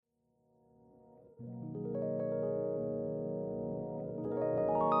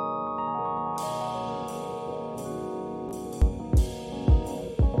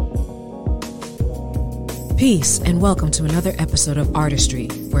Peace and welcome to another episode of Artistry,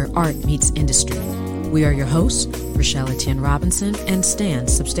 where art meets industry. We are your hosts, Rochelle Etienne Robinson and Stan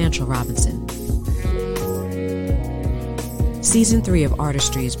Substantial Robinson. Season 3 of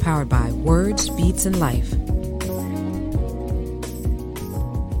Artistry is powered by Words, Beats, and Life.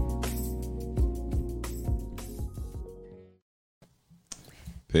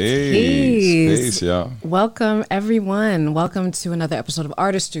 Peace, y'all. Welcome, everyone. Welcome to another episode of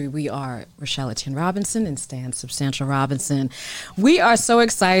Artistry. We are Rochelle Etienne Robinson and Stan Substantial Robinson. We are so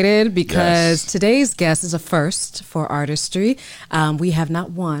excited because today's guest is a first for Artistry. We have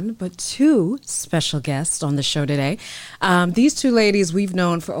not one, but two special guests on the show today. These two ladies we've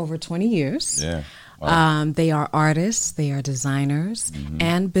known for over 20 years. Yeah. Wow. They are artists, they are designers,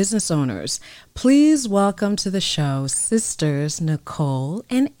 and business owners. Please welcome to the show sisters Nicole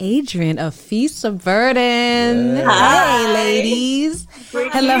and Adrienne of Feast of Burden. Yeah. Hi, ladies.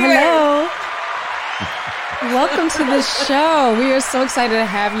 Hello. Welcome to the show. We are so excited to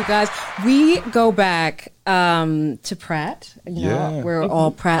have you guys. We go back to Pratt. You know, we're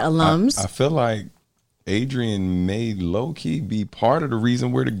all Pratt alums. I feel like Adrienne may low-key be part of the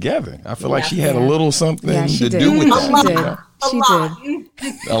reason we're together. I feel like she had a little something to do with that. She did.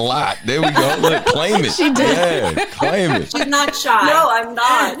 A lot. There we go. Look, claim it. She did. Yeah, claim it. She's not shy. No, I'm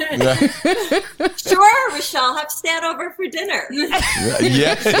not. Sure, Rochelle, have Stan over for dinner.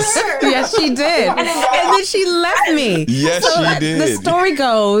 Yes. Sure. Yes, she did. And then she left me. Yes, she did. The story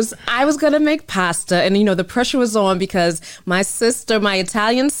goes, I was going to make pasta, and, you know, the pressure was on because my sister, my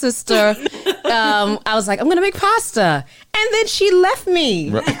Italian sister, I was like, I'm going to make pasta. And then she left me.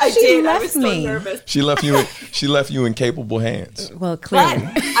 Right. I was so nervous. She left you in capable hands. Well, clearly.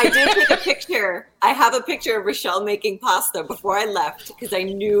 But I did take a picture. I have a picture of Rochelle making pasta before I left because I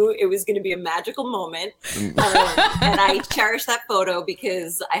knew it was going to be a magical moment. And I cherish that photo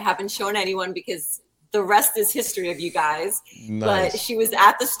because I haven't shown anyone because the rest is history of you guys. Nice. But she was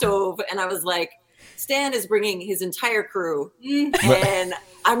at the stove and I was like, Stan is bringing his entire crew and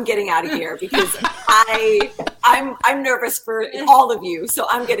I'm getting out of here because I'm nervous for all of you. So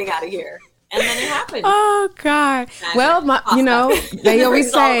I'm getting out of here. And then it happened. Oh, God. Magic. Well, you know, they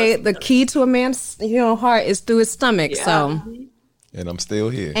always say the key to a man's heart is through his stomach. Yeah. So, And I'm still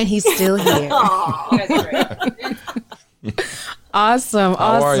here. and he's still here. Oh, that's great. Awesome.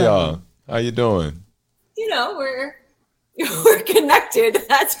 How are y'all? How you doing? You know, we're connected,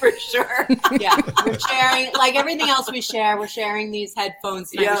 that's for sure. Yeah, we're sharing, like everything else we share, we're sharing these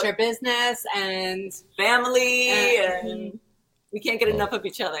headphones tonight. Yep. We share business and Family, and we can't get enough of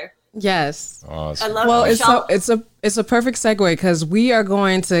each other. Yes. Awesome. I love Well, Rochelle. it's a perfect segue because we're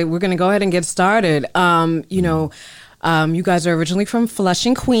going to go ahead and get started. You guys are originally from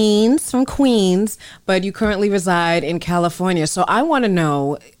Flushing, Queens, but you currently reside in California. So I want to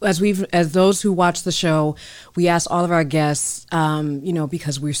know, as those who watch the show, we ask all of our guests,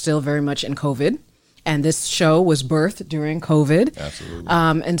 because we're still very much in COVID, and this show was birthed during COVID. Absolutely.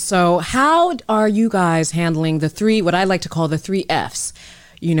 And so how are you guys handling what I like to call the 3 Fs?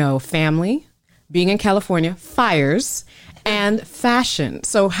 You know, family, being in California, fires, and fashion.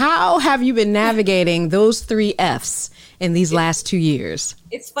 So how have you been navigating those 3 Fs in these last 2 years?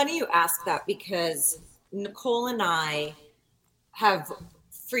 It's funny you ask that because Nicole and I have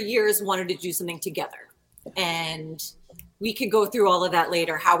for years wanted to do something together. And we could go through all of that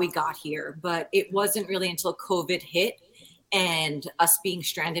later, how we got here. But it wasn't really until COVID hit and us being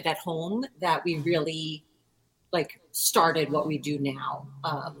stranded at home that we really started what we do now,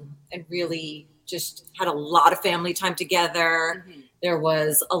 and really just had a lot of family time together. There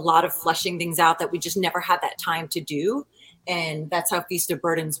was a lot of fleshing things out that we just never had that time to do. And that's how Feast of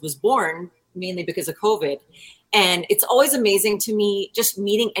Burdens was born, mainly because of COVID. And it's always amazing to me just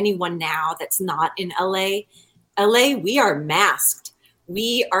meeting anyone now that's not in LA. LA, we are masked.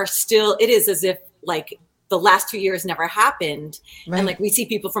 We are still, it is as if the last 2 years never happened. Right. And we see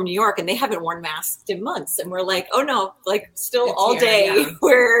people from New York and they haven't worn masks in months. And we're like, oh no, still it's all day. Yeah.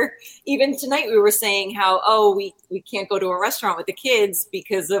 Where even tonight we were saying how, we can't go to a restaurant with the kids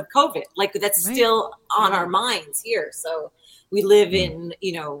because of COVID. That's right. Still on our minds here. So we live in,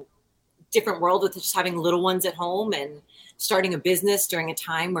 different world with just having little ones at home and starting a business during a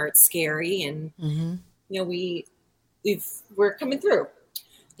time where it's scary. And, we're coming through.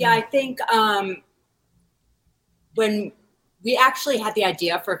 Yeah, I think, when we actually had the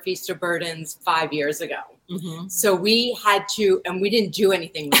idea for Feast of Burdens 5 years ago. Mm-hmm. So we had to, and we didn't do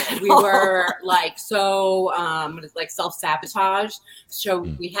anything with it. We were self-sabotage. So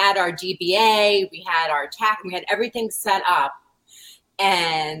we had our DBA, we had our TAC, we had everything set up.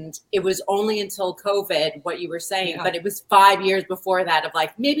 And it was only until COVID, what you were saying, but it was 5 years before that of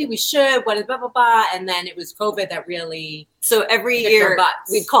like, maybe we should, what is blah, blah, blah. And then it was COVID that really. So every year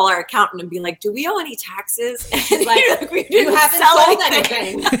we'd call our accountant and be like, do we owe any taxes? And like, you haven't sold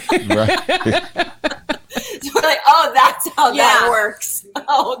anything. So we're like, oh, that's how that works.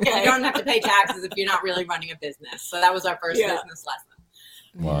 Oh, okay. You don't have to pay taxes if you're not really running a business. So that was our first business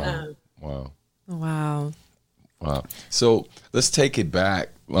lesson. Wow. So let's take it back,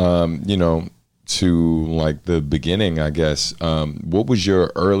 to like the beginning, I guess. What was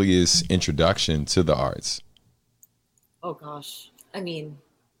your earliest introduction to the arts? Oh, gosh. I mean,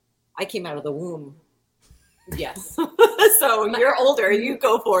 I came out of the womb. Yes. So you're older. You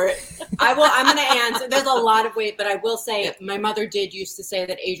go for it. I'm going to answer. There's a lot of ways, but I will say my mother used to say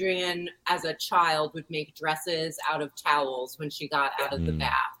that Adrienne, as a child, would make dresses out of towels when she got out of the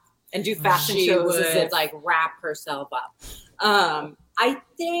bath. And do fashion she shows would like wrap herself up. I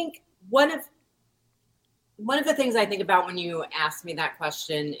think one of the things I think about when you ask me that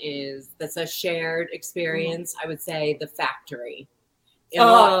question is that's a shared experience. I would say the factory in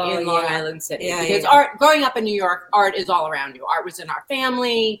Long Island City. Because art, growing up in New York, art is all around you. Art was in our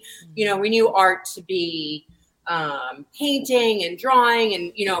family. We knew art to be painting and drawing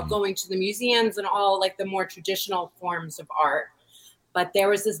and, going to the museums and all like the more traditional forms of art. But there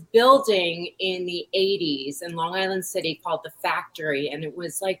was this building in the 80s in Long Island City called The Factory. And it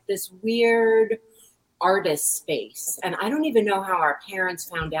was like this weird artist space. And I don't even know how our parents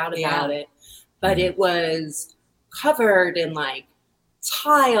found out about it. But it was covered in like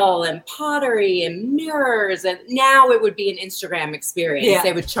tile and pottery and mirrors. And now it would be an Instagram experience. Yeah.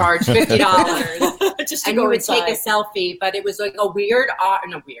 They would charge $50 just to and go you would inside. take a selfie. But it was like a weird art.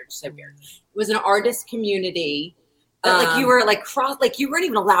 No, weird. Just say weird. It was an artist community. Like you were like you weren't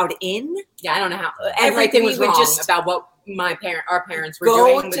even allowed in. Yeah, I don't know how. Everything was wrong about what our parents were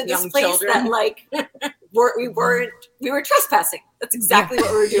doing with young children. That like we were trespassing. That's exactly what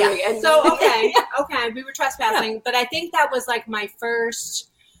we were doing. Yeah. And so okay, we were trespassing. But I think that was like my first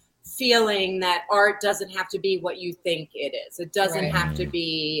feeling that art doesn't have to be what you think it is. It doesn't have to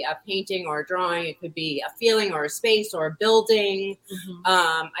be a painting or a drawing. It could be a feeling or a space or a building.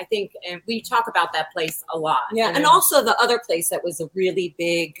 I think, and we talk about that place a lot. Yeah, and also the other place that was a really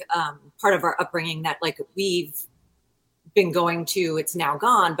big part of our upbringing that like we've been going to, it's now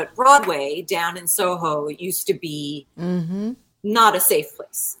gone, but Broadway down in Soho used to be not a safe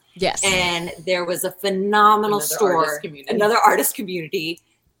place. Yes. And there was a phenomenal another artist community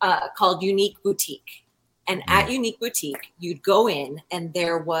called Unique Boutique. And at Unique Boutique, you'd go in and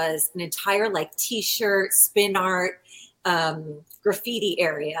there was an entire like t-shirt, spin art, graffiti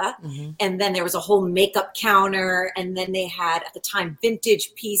area. And then there was a whole makeup counter. And then they had at the time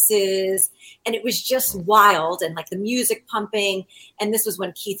vintage pieces. And it was just wild and like the music pumping. And this was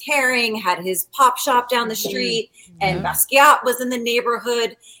when Keith Haring had his pop shop down the street and Basquiat was in the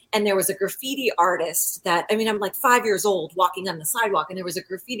neighborhood. And there was a graffiti artist I'm like 5 years old walking on the sidewalk. And there was a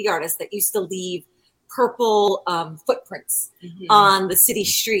graffiti artist that used to leave purple footprints on the city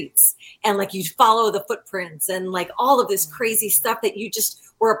streets. And like you'd follow the footprints and like all of this crazy stuff that you just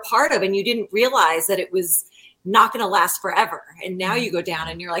were a part of. And you didn't realize that it was not going to last forever. And now you go down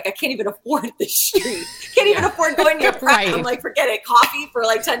and you're like, I can't even afford this street. Can't even afford going to your prep. I'm like, forget it. Coffee for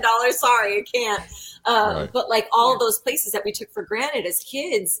like $10. Sorry, I can't. But like all of those places that we took for granted as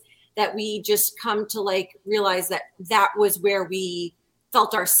kids that we just come to like realize that was where we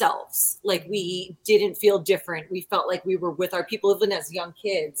felt ourselves. Like we didn't feel different. We felt like we were with our people, even as young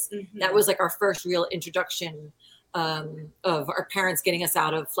kids. That was like our first real introduction of our parents getting us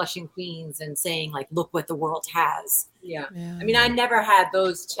out of Flushing, Queens and saying like, look what the world has. Yeah. I mean, I never had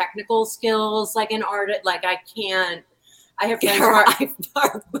those technical skills like an artist. Like I have friends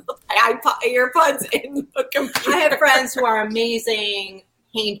earbuds in the computer. I have friends who are amazing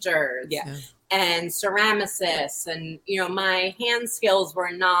painters and ceramicists. And, my hand skills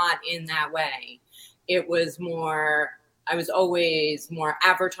were not in that way. It was more, I was always more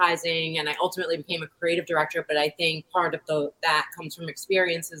advertising and I ultimately became a creative director. But I think part of that comes from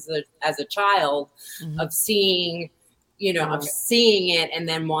experiences as a child of seeing, of seeing it and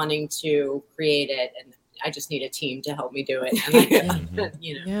then wanting to create it. And I just need a team to help me do it.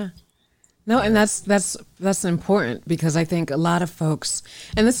 And No, and that's important because I think a lot of folks,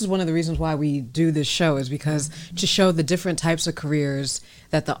 and this is one of the reasons why we do this show, is because to show the different types of careers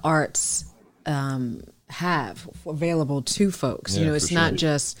that the arts have available to folks. It's not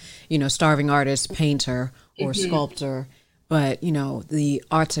just, starving artist, painter, or sculptor, but, the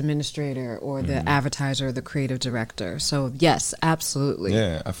arts administrator or the advertiser, the creative director. So yes, absolutely.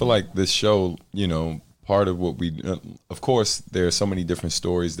 Yeah, I feel like this show, part of what we, of course, there are so many different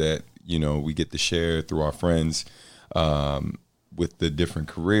stories that, you know, we get to share through our friends with the different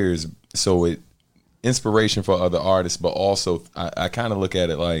careers. So it inspiration for other artists, but also I kind of look at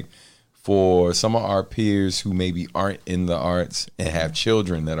it like for some of our peers who maybe aren't in the arts and have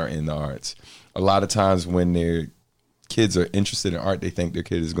children that are in the arts. A lot of times when their kids are interested in art, they think their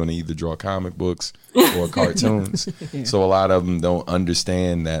kid is going to either draw comic books or cartoons. Yeah. So a lot of them don't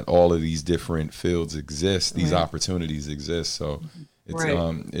understand that all of these different fields exist, these opportunities exist. So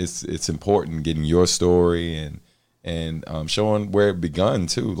it's important getting your story and showing where it begun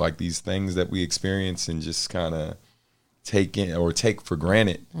too, like these things that we experience and just kind of take for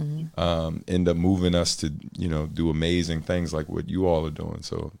granted, end up moving us to, you know, do amazing things like what you all are doing.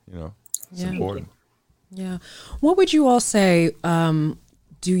 So, you know, it's important. Yeah. What would you all say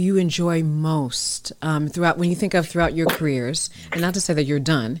do you enjoy most when you think of throughout your careers? And not to say that you're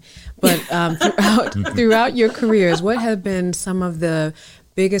done, but throughout your careers, what have been some of the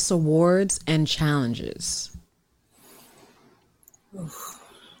biggest awards and challenges?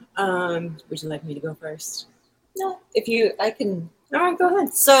 Would you like me to go first? No, I can. All right, go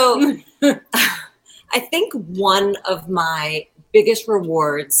ahead. So I think one of my biggest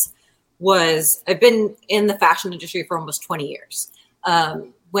rewards was I've been in the fashion industry for almost 20 years.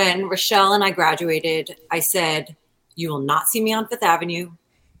 When Rochelle and I graduated, I said, you will not see me on Fifth Avenue.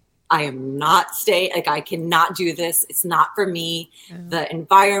 I am not I cannot do this. It's not for me. The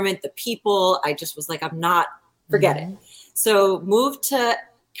environment, the people, I just was like, forget it. So moved to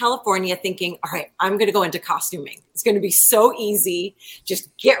California thinking, all right, I'm going to go into costuming. It's going to be so easy. Just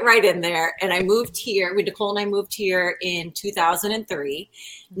get right in there. And I moved here. Nicole and I moved here in 2003,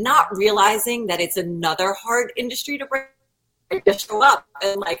 not realizing that it's another hard industry to break. Just show up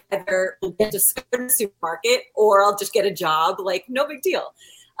and like either get discovered in the supermarket or I'll just get a job. Like no big deal.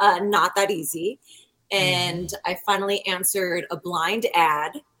 Not that easy. And I finally answered a blind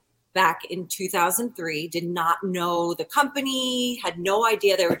ad back in 2003, did not know the company, had no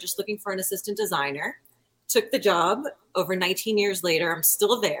idea. They were just looking for an assistant designer. Took the job. Over 19 years later, I'm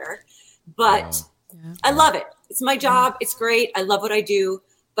still there. But I love it. It's my job. It's great. I love what I do.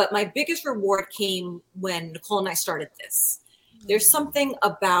 But my biggest reward came when Nicole and I started this. There's something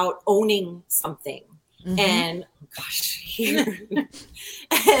about owning something. And gosh, it's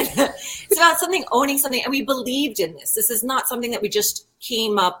about owning something. And we believed in this. This is not something that we just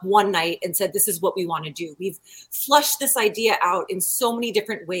came up one night and said, this is what we want to do. We've flushed this idea out in so many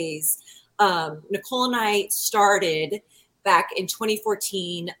different ways. Nicole and I started back in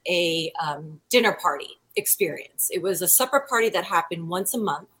 2014, a dinner party experience. It was a supper party that happened once a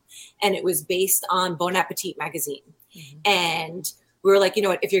month, and it was based on Bon Appetit magazine. And we were like, you know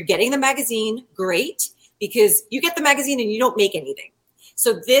what, if you're getting the magazine, great, because you get the magazine and you don't make anything.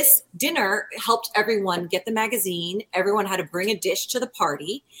 So this dinner helped everyone get the magazine. Everyone had to bring a dish to the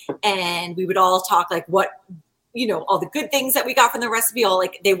party, and we would all talk like what, you know, all the good things that we got from the recipe. All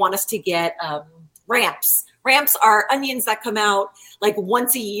like they want us to get ramps. Ramps are onions that come out like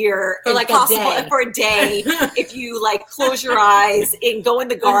once a year or like possible for a day. If you like close your eyes and go in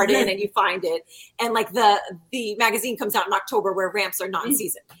the garden and you find it. And like the magazine comes out in October where ramps are not in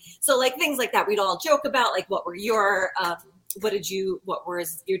season. So like things like that, we'd all joke about like what were your, what were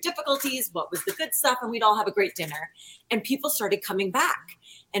your difficulties? What was the good stuff? And we'd all have a great dinner. And people started coming back.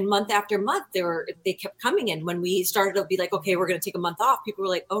 And month after month, they kept coming in. When we started to be like, okay, we're going to take a month off, people were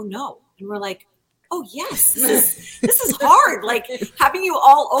like, oh no. And we're like, oh yes, this is hard. Like having you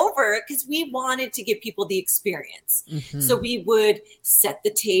all over, because we wanted to give people the experience. So we would set the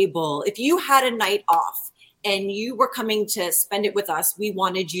table. If you had a night off and you were coming to spend it with us, we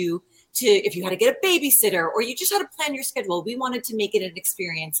wanted you to, if you had to get a babysitter or you just had to plan your schedule, we wanted to make it an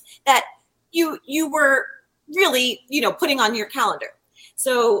experience that you were really, you know, putting on your calendar.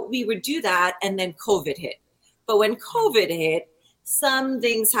 So we would do that, and then COVID hit. But when COVID hit, some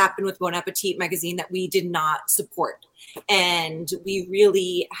things happened with Bon Appetit magazine that we did not support. And we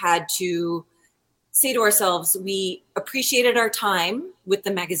really had to say to ourselves, we appreciated our time with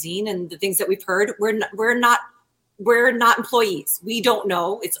the magazine and the things that we've heard. We're not employees. We don't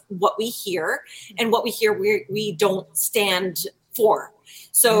know. It's what we hear, and what we hear, we don't stand for.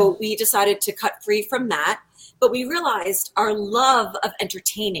 So we decided to cut free from that. But we realized our love of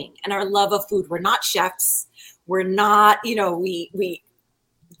entertaining and our love of food. We're not chefs. We're not, you know, we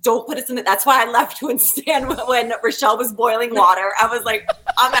don't put us in it. That's why I left when Rochelle was boiling water. I was like,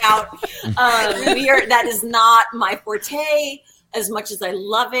 I'm out. That is not my forte. As much as I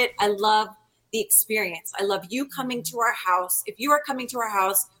love it, I love the experience. I love you coming to our house. If you are coming to our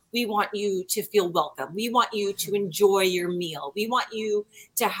house, we want you to feel welcome. We want you to enjoy your meal. We want you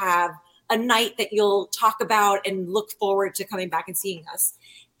to have a night that you'll talk about and look forward to coming back and seeing us.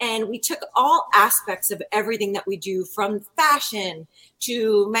 And we took all aspects of everything that we do, from fashion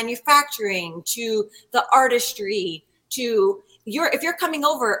to manufacturing to the artistry to if you're coming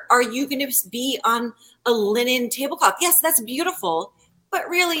over, are you going to be on a linen tablecloth? Yes, that's beautiful. But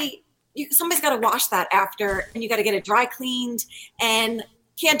really, somebody's got to wash that after, and you got to get it dry cleaned, and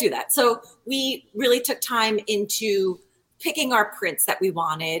can't do that. So we really took time into picking our prints that we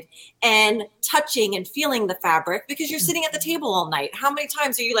wanted and touching and feeling the fabric, because you're sitting at the table all night. How many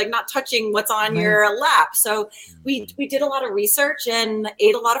times are you like not touching what's on your lap? So we did a lot of research and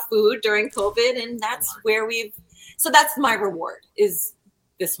ate a lot of food during COVID, and that's where so that's my reward, is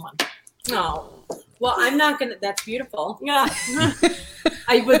this one. Oh, well, I'm not going to, that's beautiful. Yeah.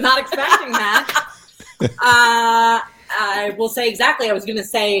 I was not expecting that. I will say exactly. I was going to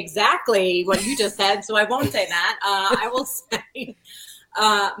say exactly what you just said, so I won't say that. I will say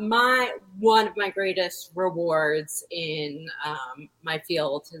one of my greatest rewards in my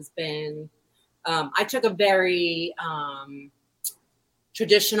field has been I took a very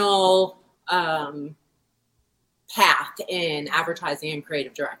traditional path in advertising and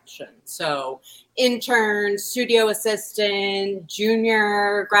creative direction. So intern, studio assistant,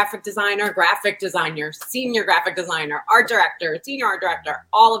 junior graphic designer, senior graphic designer, art director, senior art director,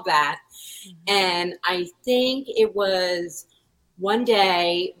 all of that. And I think it was one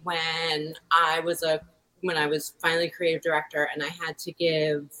day when I was finally creative director, and I had to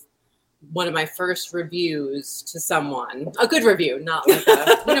give one of my first reviews to someone, a good review, not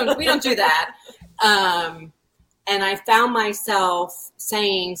like we don't do that. And I found myself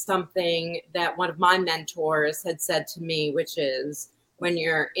saying something that one of my mentors had said to me, which is, when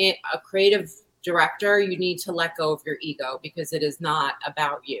you're a creative director, you need to let go of your ego, because it is not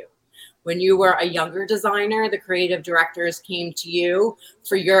about you. When you were a younger designer, the creative directors came to you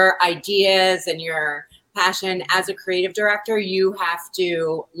for your ideas and your passion. As a creative director, you have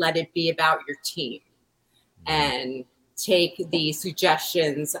to let it be about your team and take the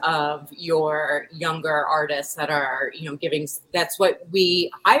suggestions of your younger artists that are, giving. That's what we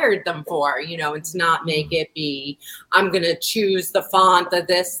hired them for, and to not make it be, I'm going to choose the font, the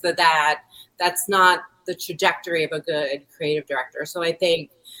this, the that. That's not the trajectory of a good creative director. So I think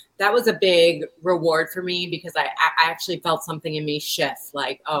that was a big reward for me, because I actually felt something in me shift,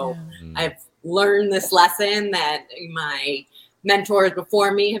 like, I've learned this lesson that my mentors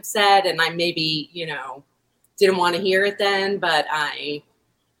before me have said, and I maybe, didn't want to hear it then, but I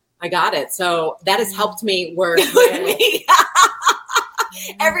got it. So that has helped me work with me.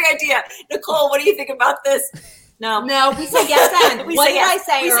 Every idea. Nicole, what do you think about this? No, we said yes and. What did I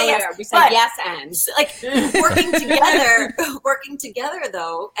say earlier? Yes. We said yes and. Like working together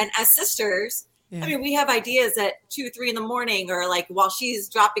though, and as sisters, I mean, we have ideas at 2-3 in the morning, or like while she's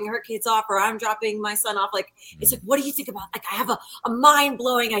dropping her kids off, or I'm dropping my son off. Like, it's like, what do you think about? Like, I have a mind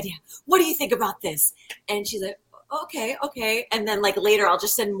blowing idea. What do you think about this? And she's like, okay. And then like later, I'll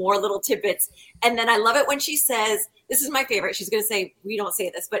just send more little tidbits. And then I love it when she says, "This is my favorite." She's going to say, "We don't say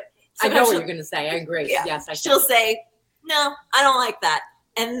this," but I know what you're going to say. I agree. Yeah. Yes, she'll say, "No, I don't like that."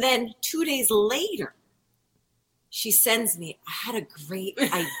 And then 2 days later, she sends me, "I had a great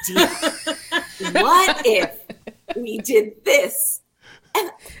idea. What if we did this?"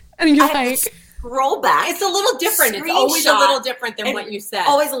 And you're like, scroll back. It's a little different. It's always a little different than what you said.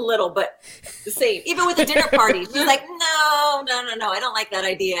 Always a little, but the same. Even with the dinner party, she's like, no, I don't like that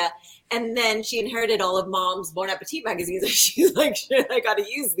idea. And then she inherited all of Mom's Bon Appetit magazines. And she's like, shit, I got to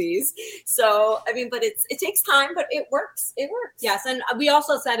use these. So, I mean, but it takes time, but it works. It works. Yes. And we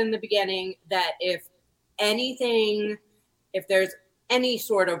also said in the beginning that if there's any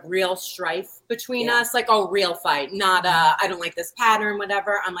sort of real strife between us, like, real fight, not I don't like this pattern,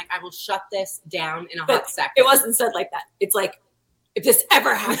 whatever, I'm like, I will shut this down in a hot second. It wasn't said like that. It's like, if this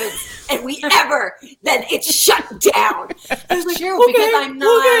ever happens and then it's shut down. It's like, true, okay, because I'm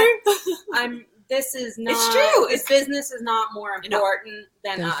not, this is not, it's true. This business is not more important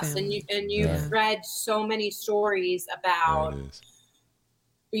than us. And you've read so many stories about,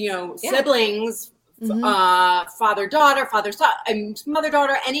 siblings, father-daughter, father-son,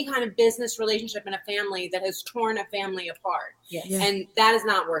 mother-daughter, any kind of business relationship in a family that has torn a family apart. Yes. Yeah. And that is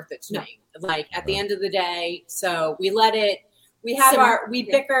not worth it to me. Like, at the end of the day, so we let it, we have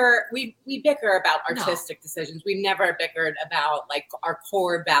bicker about artistic decisions. We've never bickered about like our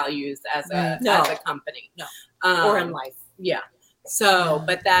core values as a company. No. Or in life. Yeah. So,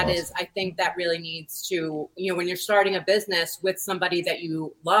 but that is, I think that really needs to, when you're starting a business with somebody that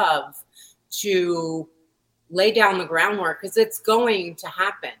you love, to lay down the groundwork, because it's going to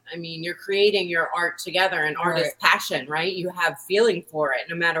happen. I mean, you're creating your art together, and art is passion, right? You have feeling for it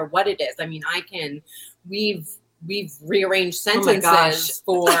no matter what it is. I mean, we've rearranged sentences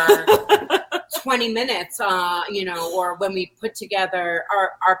for 20 minutes, or when we put together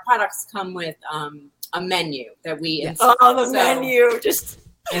our products come with a menu that we menu just.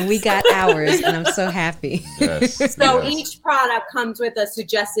 And we got ours, and I'm so happy. Yes, so each product comes with a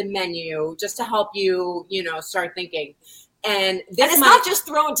suggested menu just to help you, start thinking. And it's not just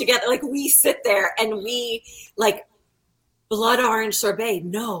thrown together. Like, we sit there and we like blood orange sorbet.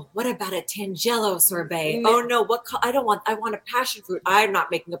 No, what about a Tangelo sorbet? Oh no, I want a passion fruit. I'm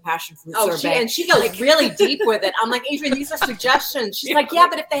not making a passion fruit sorbet. She goes really deep with it. I'm like, Adrienne, these are suggestions. She's like, yeah,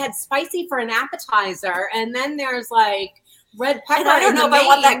 but if they had spicy for an appetizer, and then there's like red pepper. And I don't know if I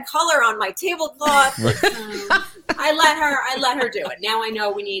want that color on my tablecloth. I let her do it. Now I know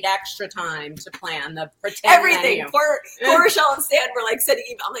we need extra time to plan the pretend everything. menu. Poor Rochelle and Stan were like sending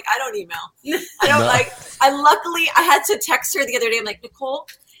email. I'm like, I don't email. I don't luckily I had to text her the other day. I'm like, Nicole,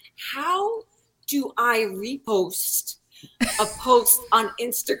 how do I repost a post on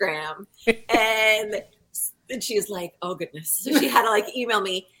Instagram? And she's like, oh goodness. So she had to like email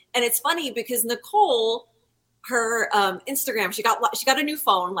me. And it's funny because Nicole, her Instagram, she got a new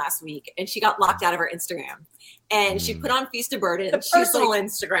phone last week, and she got locked out of her Instagram, and she put on Feast of Burdens, personal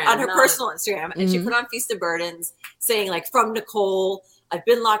Instagram, on her personal Instagram, and she put on Feast of Burdens, saying like, from Nicole, I've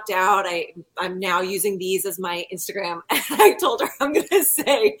been locked out. I'm now using these as my Instagram. And I told her, I'm going to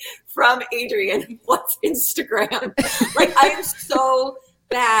say, from Adrienne, what's Instagram? Like, I am so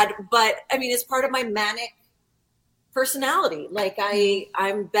bad, but I mean, it's part of my manic personality. Like,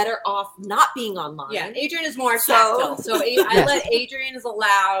 I'm better off not being online. Yeah, Adrienne is more tactile. So I let Adrienne is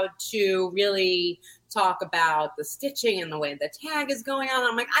allowed to really talk about the stitching and the way the tag is going on.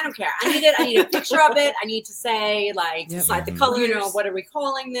 I'm like, I don't care. I need a picture of it. I need to say, like, decide the colors. What are we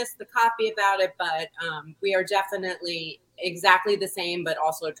calling this? The copy about it. But we are definitely exactly the same, but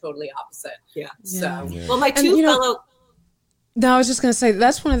also totally opposite. Yeah. So, well, my two fellow. No, I was just going to say,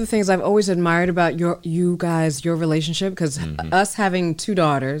 that's one of the things I've always admired about your relationship, because us having two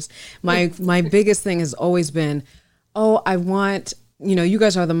daughters, my biggest thing has always been, I want, you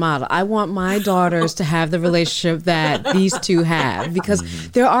guys are the model. I want my daughters to have the relationship that these two have, because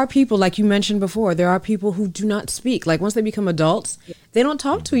there are people, like you mentioned before, there are people who do not speak. Like, once they become adults, they don't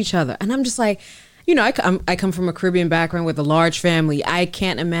talk to each other. And I'm just like, I come from a Caribbean background with a large family. I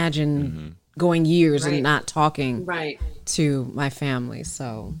can't imagine going years and not talking to my family.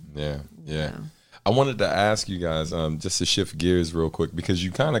 So yeah. I wanted to ask you guys, just to shift gears real quick, because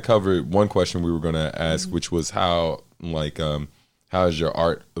you kind of covered one question we were going to ask, which was how has your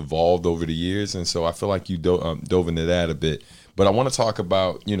art evolved over the years? And so I feel like you dove into that a bit. But I want to talk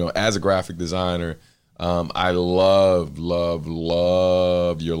about, as a graphic designer, I love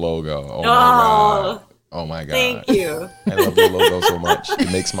your logo. Oh my God. Thank you. I love your logo so much.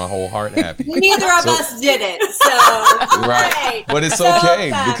 It makes my whole heart happy. Neither of us did it. So right. But it's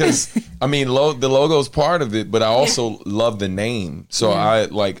okay, because I mean, the logo is part of it, but I also love the name. So I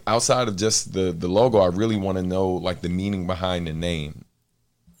like, outside of just the logo, I really want to know like the meaning behind the name.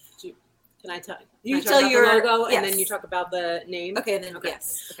 Can I tell you? You tell your logo, and then you talk about the name. Okay. Then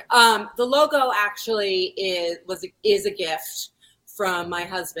yes. Okay. The logo actually is a gift from my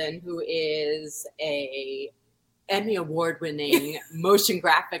husband, who is a Emmy award-winning motion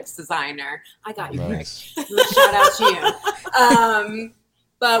graphics designer. I got you, nice. Greg. Shout out to you.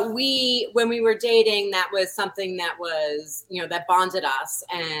 But when we were dating, that was something that was, that bonded us,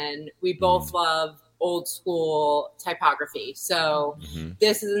 and we both love old school typography. So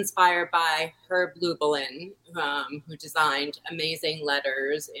this is inspired by Herb Lubalin, who designed amazing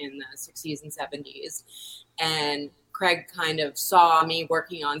letters in the 60s and 70s. And Craig kind of saw me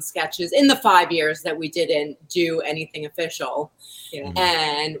working on sketches in the 5 years that we didn't do anything official. Yeah.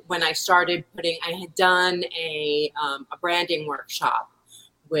 And when I started I had done a branding workshop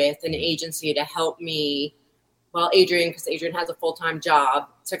with an agency to help me, because Adrienne has a full-time job,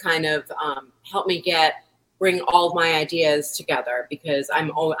 to kind of help me bring all of my ideas together, because I'm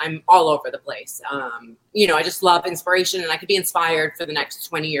all over the place. I just love inspiration, and I could be inspired for the next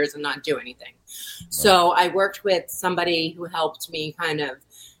 20 years and not do anything. So I worked with somebody who helped me kind of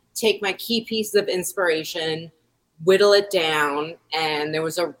take my key pieces of inspiration, whittle it down, and there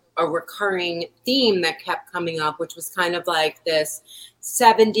was a recurring theme that kept coming up, which was kind of like this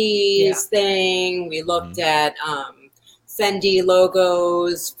 70s thing. We looked at Fendi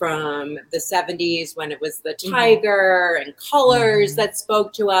logos from the 70s when it was the tiger and colors that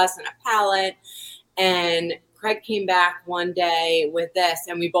spoke to us, and a palette. And Craig came back one day with this,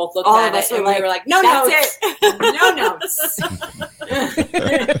 and we both looked All at of us it, and were we were like, "No that's notes, it. no notes."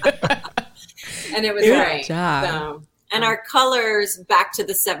 And it was Good great. job. So, And our colors, back to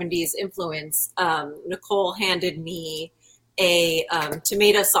the 70s influence, Nicole handed me a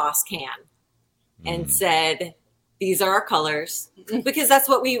tomato sauce can and said, these are our colors, because that's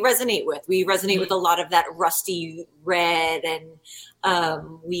what we resonate with. We resonate with a lot of that rusty red,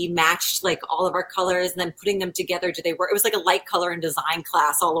 and we matched like all of our colors, and then putting them together, do they work? It was like a light color and design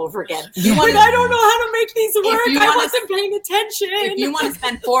class all over again. Like, I don't know how to make these work. I wasn't paying attention. if you want to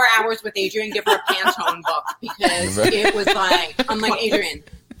spend 4 hours with Adrienne, give her a Pantone book, because it was like, I'm like, Adrienne.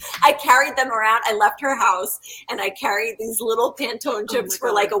 I carried them around. I left her house and I carried these little Pantone chips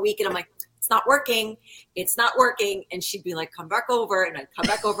for like a week, and I'm like, it's not working. It's not working. And she'd be like, come back over. And I'd come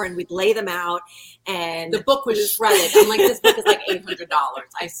back over and we'd lay them out. And The book was shredded. I'm like, this book is like $800.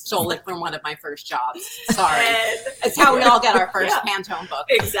 I stole it from one of my first jobs. Sorry. It's how we all get our first Pantone book.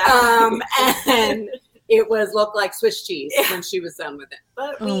 Exactly. And it looked like Swiss cheese when she was done with it.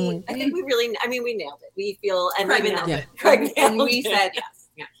 But Oh I think we really, we nailed it. We feel, and Craig even nailed it. Craig And nailed we it. said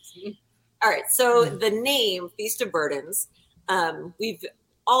yes. Yes. All right. So the name Feast of Burdens, we've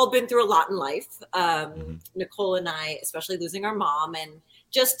all been through a lot in life. Nicole and I, especially losing our mom, and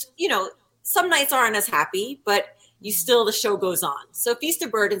just, some nights aren't as happy, but the show goes on. So Feast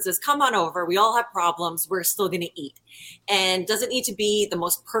of Burdens is come on over. We all have problems. We're still going to eat, and doesn't need to be the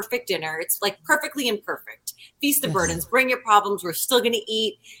most perfect dinner. It's like perfectly imperfect. Feast of Burdens, bring your problems. We're still going to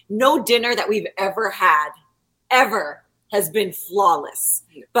eat. No dinner that we've ever had, ever, has been flawless,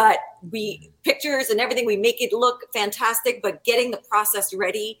 but pictures and everything, we make it look fantastic, but getting the process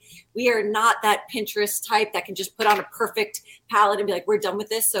ready, we are not that Pinterest type that can just put on a perfect palette and be like, we're done with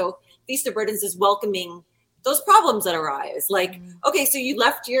this. So Feast of Burdens is welcoming those problems that arise. Like, okay, so you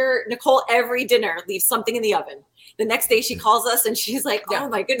left Nicole every dinner leaves something in the oven. The next day she calls us and she's like, oh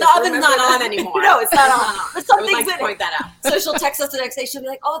my goodness. The oven's not on anymore. No, it's not on. But I would something's like to in point it. that out. So she'll text us the next day. She'll be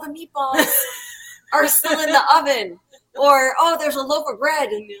like, oh, the meatballs are still in the oven. Or, oh, there's a loaf of bread.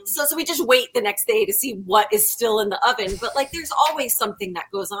 And so we just wait the next day to see what is still in the oven. But like, there's always something that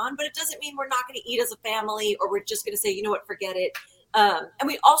goes on, but it doesn't mean we're not going to eat as a family, or we're just going to say, you know what, forget it. And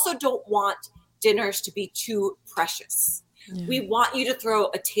we also don't want dinners to be too precious. Yeah. We want you to throw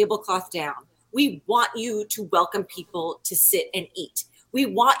a tablecloth down. We want you to welcome people to sit and eat. We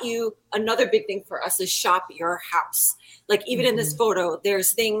want you, another big thing for us is shop your house. Like even in this photo,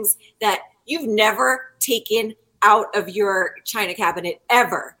 there's things that you've never taken out of your china cabinet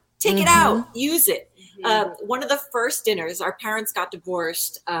ever. Take it out, use it. One of the first dinners, our parents got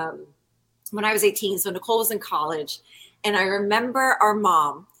divorced when I was 18. So Nicole was in college. And I remember our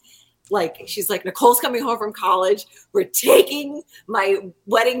mom, she's like, Nicole's coming home from college. We're taking my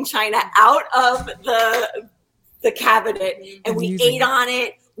wedding china out of the cabinet, and we ate on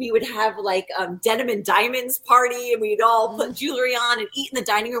it. We would have Denim and Diamonds party, and we'd all put jewelry on and eat in the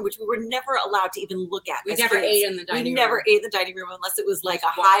dining room, which we were never allowed to even look at. We never ate in the dining room. We never ate in the dining room unless it was like a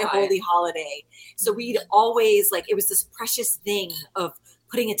high holy holiday. So we'd always it was this precious thing of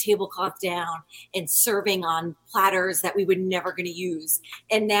putting a tablecloth down and serving on platters that we were never going to use.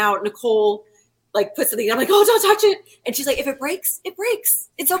 And now Nicole puts something, I'm like, oh, don't touch it. And she's like, if it breaks, it breaks.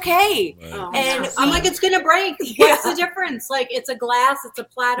 It's okay. Right. And I'm like, it's going to break. What's the difference? It's a glass, it's a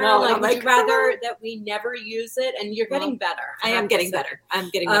platter. Would you rather that we never use it? And you're getting better. I am getting better. I'm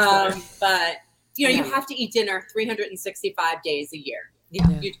getting much better. But, you have to eat dinner 365 days a year. Yeah.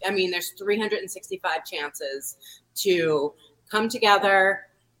 There's 365 chances to come together,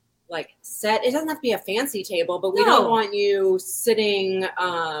 set. It doesn't have to be a fancy table, but we don't want you sitting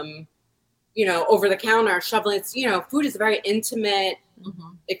over the counter shoveling. It's, food is a very intimate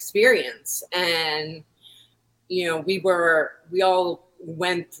experience. And, we all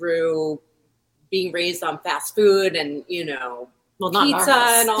went through being raised on fast food and, pizza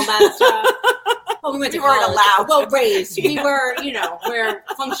and all that stuff. Well, we went to college. Allowed. Well, raised. We were, we're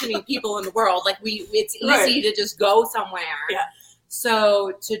functioning people in the world. It's easy to just go somewhere. Yeah.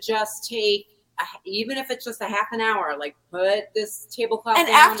 So to just take, even if it's just a half an hour, put this tablecloth and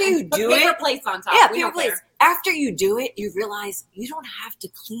down after and you put do paper it, plates on top. Yeah, paper plates. After you do it, you realize you don't have to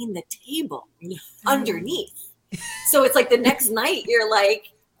clean the table underneath. So it's the next night you're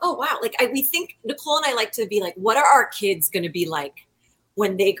like, oh wow, we think Nicole and I like to be what are our kids going to be like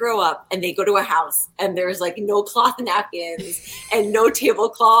when they grow up and they go to a house and there's no cloth napkins and no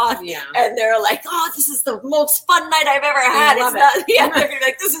tablecloth. Yeah. And they're like, oh, this is the most fun night I've ever had. They're gonna be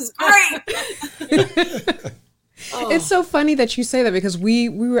like, this is great. It's so funny that you say that, because we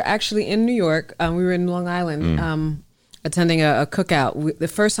were actually in New York. We were in Long Island attending a cookout. The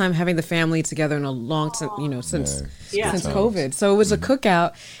first time having the family together in a long time, since COVID. So it was a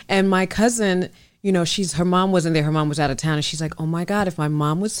cookout, and my cousin, her mom wasn't there. Her mom was out of town, and she's like, "Oh my God, if my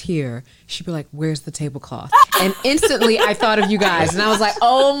mom was here, she'd be like, where's the tablecloth?" And instantly, I thought of you guys, and I was like,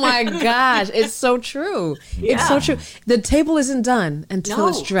 "Oh my gosh, it's so true. Yeah. It's so true. The table isn't done until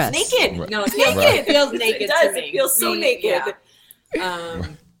it's dressed. It's naked. Right. No, it's naked. It feels naked It does. to me. It feels so naked. Yeah.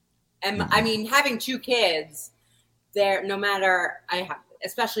 And I mean, having 2 kids, no matter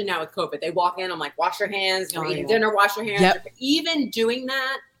especially now with COVID, they walk in, I'm like, wash your hands, you're eating dinner, wash your hands. Yep. Even doing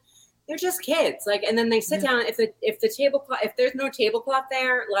that, they're just kids. Like, and then they sit down. If the tablecloth, if there's no tablecloth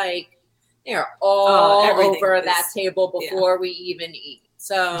there, like they're all over that table before we even eat.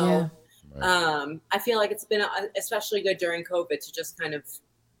 So, I feel like it's been especially good during COVID to just kind of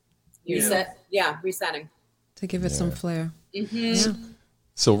reset. Resetting To give it some flair. Mm-hmm. Yeah.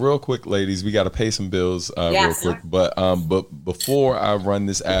 So real quick, ladies, we got to pay some bills real quick. But before I run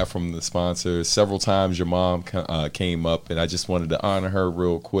this ad from the sponsor, several times your mom came up, and I just wanted to honor her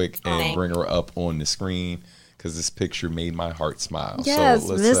real quick and bring her up on the screen because this picture made my heart smile. Yes,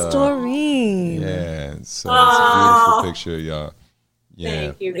 so Miss Doreen. Yeah, so it's a beautiful picture, y'all. Yeah.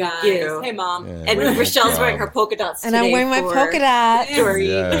 Thank you, guys. Thank you. Hey, Mom. Yeah, And Rochelle's wearing her polka dots And today. I'm wearing my polka dot. Doreen.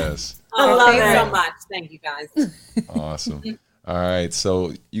 Yes. Oh, love thanks it. so much. Thank you, guys. Awesome. All right,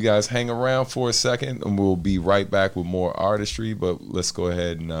 so you guys hang around for a second, and we'll be right back with more artistry. But let's go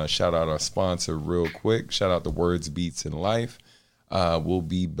ahead and shout out our sponsor real quick. Shout out to Words, Beats, and Life. We'll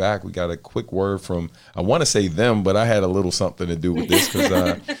be back. We got a quick word from, I want to say them, but I had a little something to do with this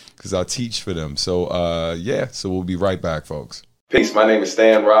because I teach for them. So, so we'll be right back, folks. Peace. My name is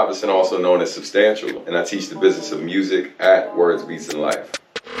Stan Robinson, also known as Substantial, and I teach the business of music at Words, Beats, and Life.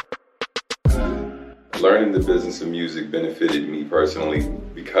 Learning the business of music benefited me personally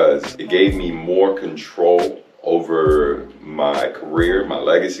because it gave me more control over my career, my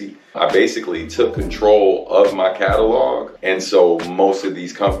legacy. I basically took control of my catalog, and so most of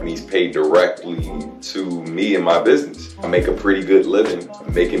these companies pay directly to me and my business. I make a pretty good living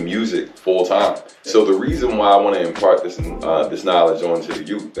making music full time. So the reason why I want to impart this knowledge onto the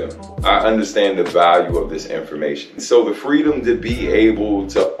youth, I understand the value of this information. So the freedom to be able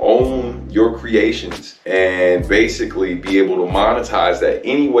to own your creations and basically be able to monetize that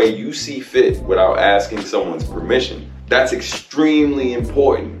any way you see fit without asking someone's permission, that's extremely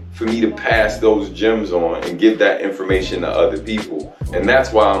important for me to pass those gems on and give that information to other people. And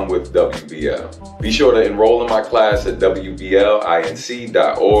that's why I'm with WBL. Be sure to enroll in my class at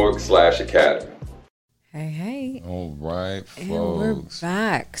wblinc.org/academy. Hey. All right, folks. And we're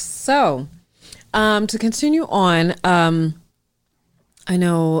back. So, to continue on, I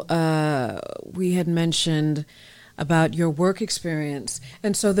know we had mentioned about your work experience.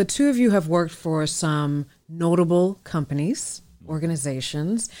 And so the two of you have worked for some notable companies,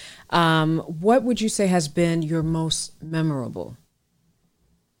 organizations. What would you say has been your most memorable?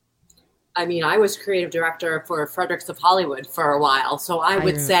 I mean, I was creative director for Fredericks of Hollywood for a while, so I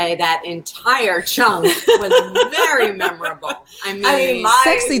would say that entire chunk was very memorable. I mean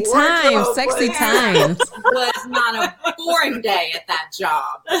sexy times was not a boring day at that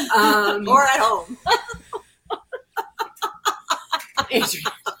job. Or at home.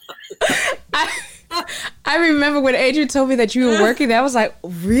 I remember when Adrian told me that you were working there, I was like,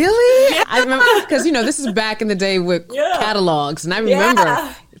 really? Yeah. I remember, because, this is back in the day with catalogs, and I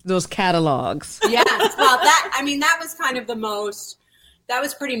remember those catalogs. Yes. Well, that was kind of that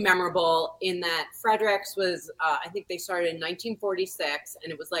was pretty memorable in that Fredericks was, I think they started in 1946,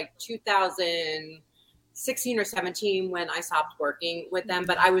 and it was like 2016 or 17 when I stopped working with them,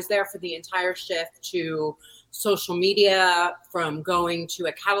 but I was there for the entire shift to social media, from going to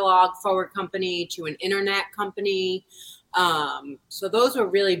a catalog forward company to an internet company. So those were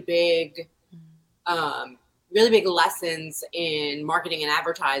really big lessons in marketing and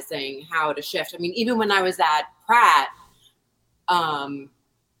advertising, how to shift. I mean, even when I was at Pratt,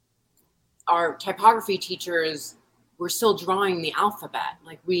 our typography teachers were still drawing the alphabet.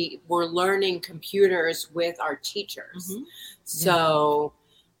 Like, we were learning computers with our teachers. Mm-hmm. So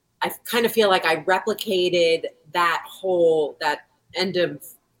I kind of feel like I replicated that end of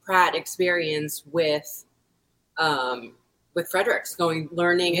Pratt experience with Fredericks,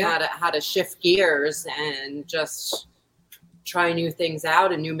 learning how to shift gears and just try new things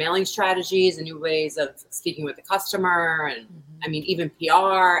out, and new mailing strategies and new ways of speaking with the customer. And I mean, even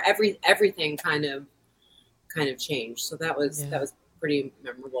PR, everything kind of changed. So that was pretty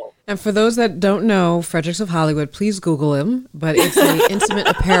memorable. And for those that don't know Fredericks of Hollywood, please Google him. But it's an intimate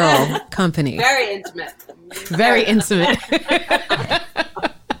apparel company. Very intimate. Very intimate.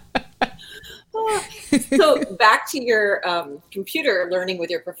 So back to your computer learning with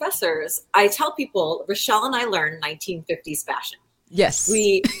your professors, I tell people, Rochelle and I learned 1950s fashion. Yes.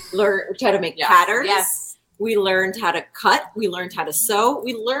 We learned how to make patterns. Yes. We learned how to cut. We learned how to sew.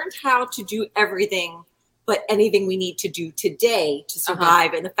 We learned how to do everything but anything we need to do today to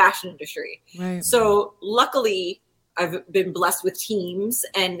survive in the fashion industry. Right. So luckily, I've been blessed with teams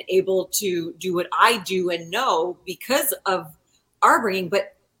and able to do what I do and know because of our bringing,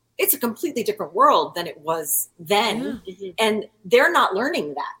 but it's a completely different world than it was then. Mhm. And they're not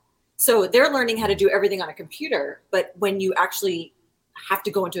learning that. So they're learning how to do everything on a computer. But when you actually have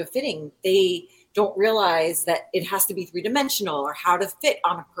to go into a fitting, they don't realize that it has to be three-dimensional, or how to fit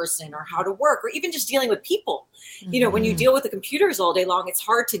on a person, or how to work, or even just dealing with people. You know, when you deal with the computers all day long, it's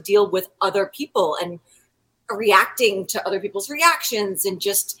hard to deal with other people and reacting to other people's reactions. And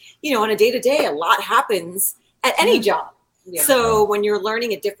just, you know, on a day-to-day, a lot happens at any job. Yeah. So when you're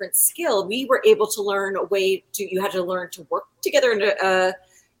learning a different skill, we were able to learn a way to, you had to learn to work together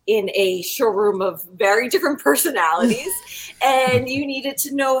in a showroom of very different personalities. And you needed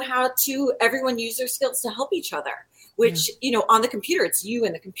to know how to, everyone use their skills to help each other, which, you know, on the computer, it's you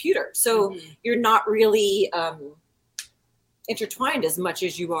and the computer. So you're not really intertwined as much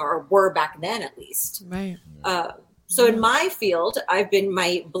as you are, or were back then, at least. Right. So in my field,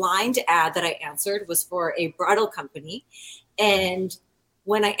 my blind ad that I answered was for a bridal company. And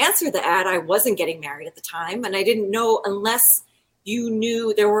when I answered the ad, I wasn't getting married at the time. And I didn't know, unless you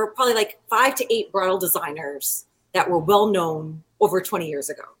knew, there were probably like 5 to 8 bridal designers that were well known over 20 years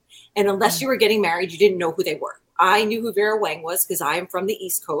ago. And unless you were getting married, you didn't know who they were. I knew who Vera Wang was because I am from the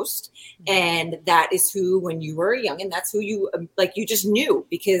East Coast. And that is who, when you were young, and that's who you, like, you just knew,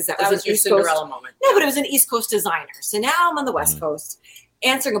 because that was your an East Cinderella Coast moment. No, but it was an East Coast designer. So now I'm on the West Coast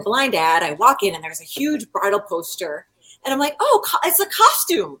answering a blind ad. I walk in and there's a huge bridal poster. And I'm like, oh, it's a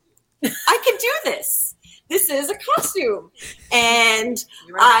costume. I can do this. This is a costume. And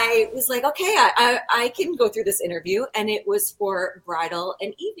I was like, okay, I can go through this interview. And it was for bridal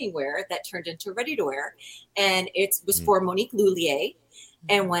and evening wear that turned into ready to wear. And it was for Monique Lhuillier.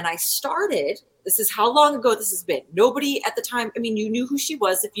 And when I started, this is how long ago this has been. Nobody at the time, I mean, you knew who she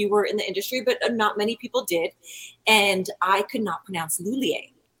was if you were in the industry, but not many people did. And I could not pronounce Lhuillier.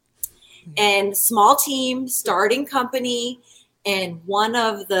 And small team, starting company. And one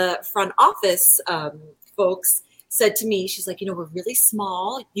of the front office folks said to me, she's like, you know, we're really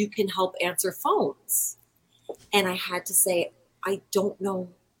small. You can help answer phones. And I had to say, I don't know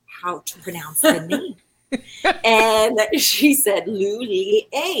how to pronounce the name. And she said,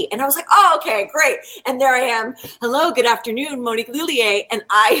 Lhuillier. And I was like, oh, okay, great. And there I am. Hello, good afternoon, Monique Lhuillier. And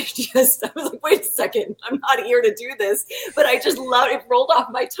I was like, wait a second. I'm not here to do this. But I just loved it. Rolled off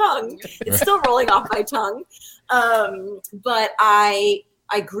my tongue. It's still rolling off my tongue. But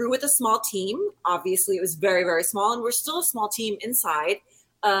I grew with a small team. Obviously, it was very, very small. And we're still a small team inside.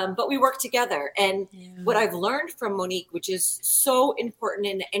 But we work together. And what I've learned from Monique, which is so important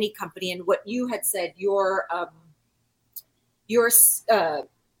in any company, and what you had said, your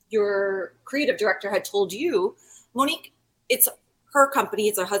creative director had told you, Monique, it's her company.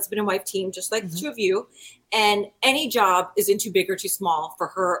 It's a husband and wife team, just like the two of you. And any job isn't too big or too small for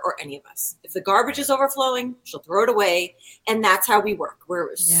her or any of us. If the garbage is overflowing, she'll throw it away. And that's how we work.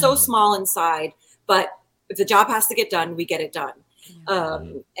 We're so small inside, but if the job has to get done, we get it done.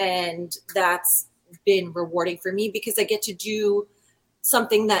 And that's been rewarding for me because I get to do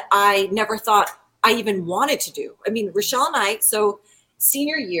something that I never thought I even wanted to do. I mean, Rochelle and I, so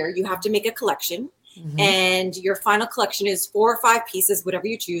senior year, you have to make a collection and your final collection is 4 or 5 pieces, whatever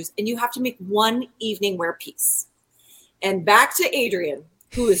you choose. And you have to make one evening wear piece. And back to Adrienne,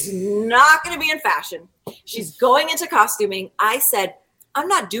 who is not going to be in fashion. She's going into costuming. I said, I'm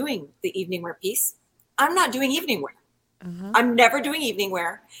not doing the evening wear piece. I'm not doing evening wear. I'm never doing evening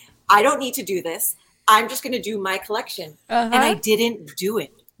wear. I don't need to do this. I'm just going to do my collection. And I didn't do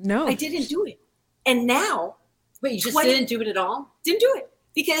it. No. I didn't do it. And now, wait, you just didn't do it at all? Didn't do it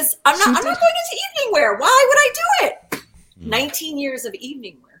because I'm not going into evening wear. Why would I do it? 19 years of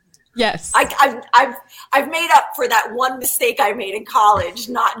evening wear. Yes. I've made up for that one mistake I made in college,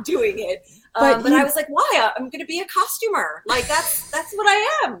 not doing it. But I was like, why? I'm going to be a costumer. Like that's what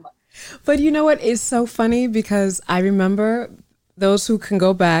I am. But you know what is so funny? Because I remember those who can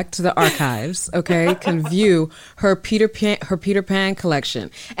go back to the archives, okay, can view her Peter Pan collection.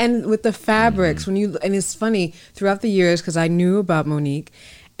 And with the fabrics, and it's funny, throughout the years, because I knew about Monique,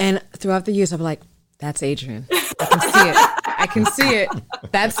 and throughout the years, I'm like, that's Adrienne. I can see it. I can see it.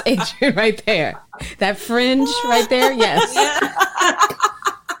 That's Adrienne right there. That fringe right there, yes.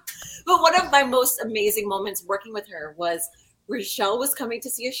 But one of my most amazing moments working with her was Rochelle was coming to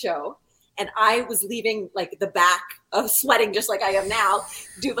see a show And I was leaving like the back of sweating just like I am now,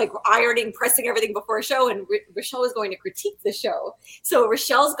 do like ironing, pressing everything before a show. And Rochelle was going to critique the show. So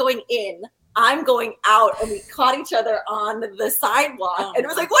Rochelle's going in, I'm going out, and we caught each other on the sidewalk. And it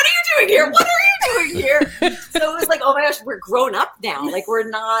was like, what are you doing here? What are you doing here? So it was like, oh my gosh, we're grown up now. Like we're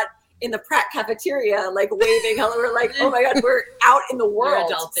not in the Pratt cafeteria, like waving. We're like, oh my God, we're out in the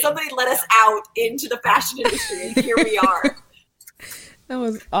world. Somebody let us out into the fashion industry, and here we are. That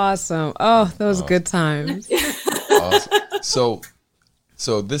was awesome. Oh, those good times. Awesome.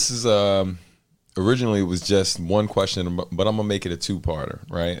 So this is originally it was just one question, but I'm gonna make it a two-parter,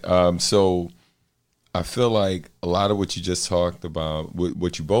 right? So I feel like a lot of what you just talked about,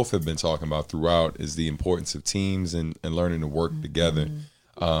 what you both have been talking about throughout, is the importance of teams and learning to work together.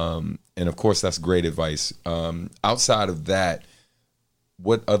 And of course, that's great advice. Outside of that,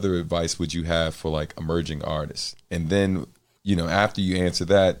 what other advice would you have for like emerging artists? And then, after you answer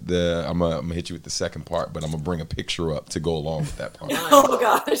that, I'm gonna hit you with the second part, but I'm gonna bring a picture up to go along with that part. Oh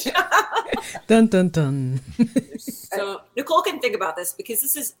gosh. Dun, dun, dun. So Nicole can think about this, because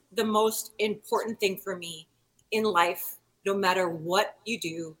this is the most important thing for me in life, no matter what you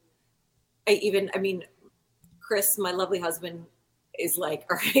do. Chris, my lovely husband, is like,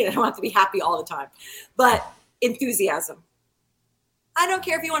 all right, I don't have to be happy all the time, but enthusiasm. I don't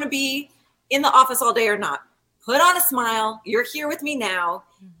care if you want to be in the office all day or not. Put on a smile. You're here with me now,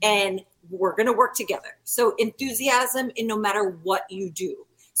 and we're going to work together. So enthusiasm in no matter what you do.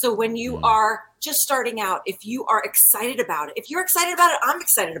 So when you are just starting out, if you are excited about it, if you're excited about it, I'm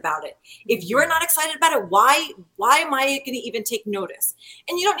excited about it. If you're not excited about it, why am I going to even take notice?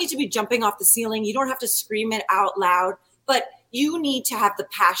 And you don't need to be jumping off the ceiling. You don't have to scream it out loud, but you need to have the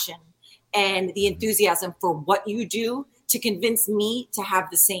passion and the enthusiasm for what you do to convince me to have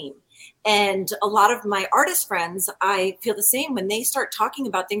the same. And a lot of my artist friends, I feel the same when they start talking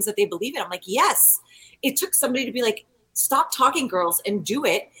about things that they believe in. I'm like, yes, it took somebody to be like, stop talking, girls, and do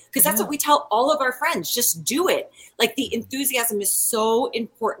it. Because that's what we tell all of our friends. Just do it. Like the enthusiasm is so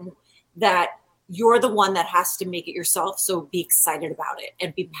important that you're the one that has to make it yourself. So be excited about it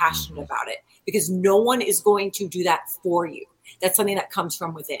and be passionate about it, because no one is going to do that for you. That's something that comes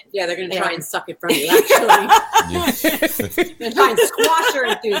from within. Yeah, they're going to try and suck it from you, actually. They're going to try and squash your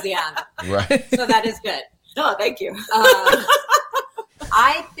enthusiasm. Right. So that is good. Oh, thank you.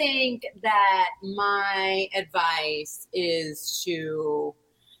 I think that my advice is to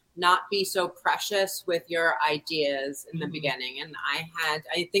not be so precious with your ideas in the beginning. And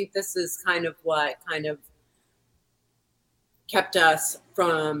I think this is kind of what kind of kept us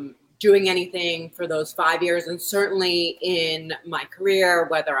from doing anything for those 5 years. And certainly in my career,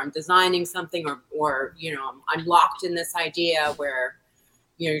 whether I'm designing something or I'm locked in this idea where,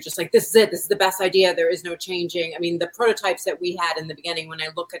 you're just like, this is it. This is the best idea. There is no changing. I mean, the prototypes that we had in the beginning, when I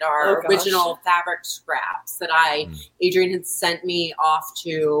look at our original fabric scraps that Adrian had sent me off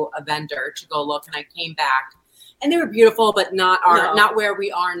to a vendor to go look, and I came back and they were beautiful, but not where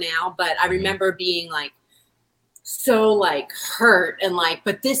we are now. But I remember being like, so like hurt and like,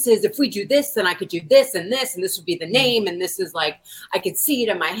 but this is, if we do this, then I could do this and this would be the name. And this is like, I could see it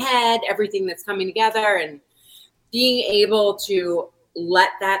in my head, everything that's coming together, and being able to let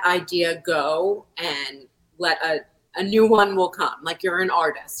that idea go and let a new one will come. Like, you're an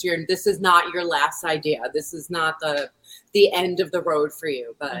artist. This is not your last idea. This is not the end of the road for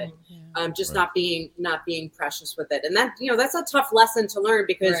you, but just not being precious with it. And that, that's a tough lesson to learn,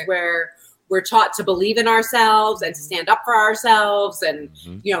 because we're taught to believe in ourselves and to stand up for ourselves and,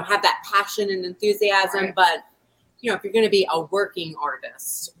 have that passion and enthusiasm. Right. But, if you're going to be a working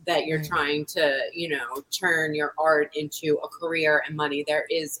artist that you're trying to, turn your art into a career and money, there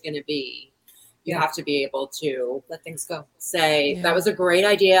is going to be, you have to be able to let things go. Say, that was a great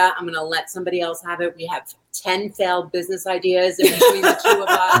idea. I'm going to let somebody else have it. We have 10 failed business ideas in between the two of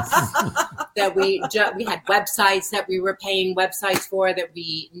us that we had websites that we were paying websites for that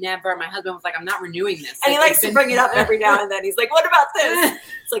we never, my husband was like, I'm not renewing this. And he likes to bring it up every now and then. He's like, what about this?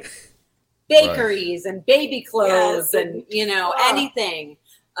 It's like, bakeries and baby clothes and anything,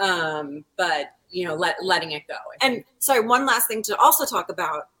 but letting it go. And sorry, one last thing to also talk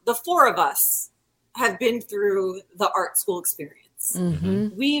about: the four of us have been through the art school experience.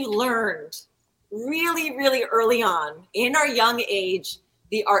 We learned really, really early on in our young age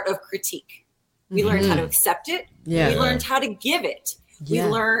the art of critique. We learned how to accept it. We learned how to give it. We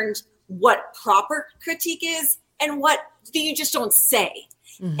learned what proper critique is and what you just don't say.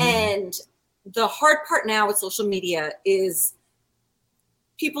 And the hard part now with social media is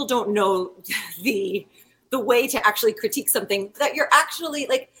people don't know the way to actually critique something that you're actually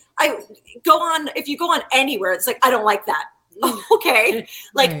like. If you go on anywhere, it's like, I don't like that. okay.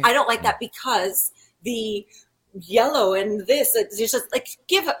 Like, Right. I don't like that because the yellow and this, it's just like,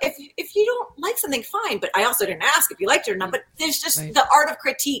 if you don't like something, fine. But I also didn't ask if you liked it or not. But there's just Right. the art of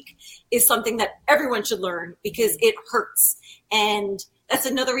critique is something that everyone should learn because it hurts. And that's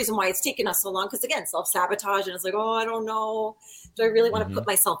another reason why it's taken us so long. Because again, self-sabotage. And it's like, oh, I don't know. Do I really want to put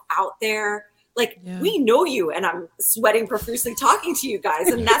myself out there? Like, Yeah. we know you, and I'm sweating profusely talking to you guys.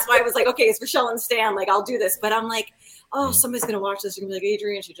 And that's why I was like, okay, it's Rochelle and Stan. Like, I'll do this. But I'm like, oh, somebody's going to watch this. You're going to be like,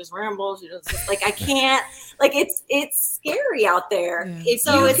 Adrienne, she just rambles. She just, like, I can't. Like, it's scary out there. Yeah.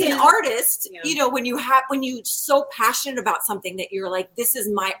 So as an artist, Yeah. you know, when you're so passionate about something that you're like, this is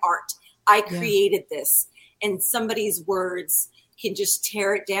my art. I created this. And somebody's words can just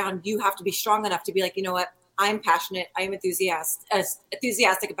tear it down. You have to be strong enough to be like, you know what? I'm passionate. I am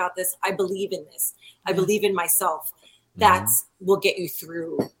enthusiastic about this. I believe in this. I believe in myself. That's will get you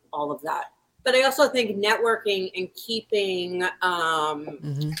through all of that. But I also think networking and keeping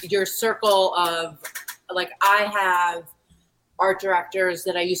your circle of, like, I have art directors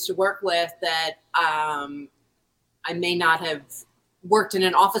that I used to work with that I may not have worked in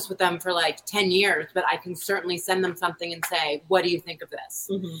an office with them for like 10 years, but I can certainly send them something and say, what do you think of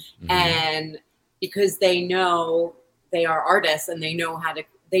this? And because they know they are artists and they know how to,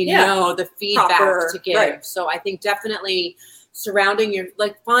 they know the feedback to give. Right. So I think definitely surrounding your,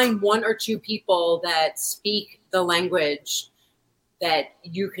 like, find one or two people that speak the language that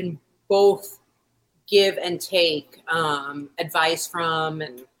you can both give and take advice from,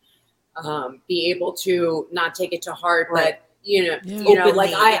 and be able to not take it to heart, but you know,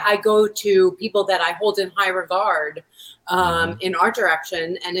 like I go to people that I hold in high regard in art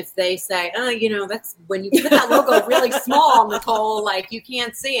direction, and if they say, oh, you know, that's when you put that logo really small, Nicole, like you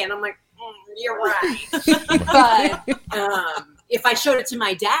can't see it, and I'm like, you're right. But if I showed it to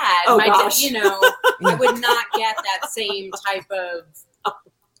my dad, dad, you know, I would not get that same type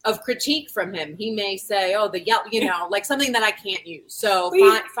of critique from him. He may say, oh, the yellow, you know, like something that I can't use. So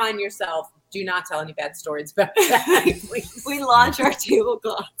find yourself. Do not tell any bad stories about that. Please. We launch our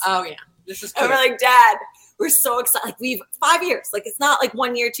tablecloths. Oh yeah, this is. And we're like, Dad, we're so excited. Like, we've 5 years. Like, it's not like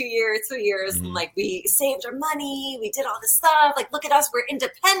 1 year, 2 years, 3 years. Like, we saved our money. We did all this stuff. Like, look at us. We're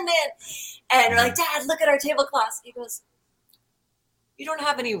independent. And we're like, Dad, look at our tablecloths. He goes, you don't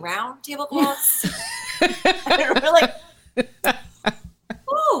have any round tablecloths? And we're like,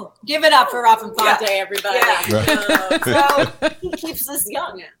 oh, give it up for Rafa Fonte, everybody. So he keeps us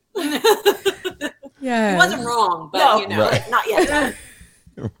young. Yeah. He wasn't wrong, but you know, not yet.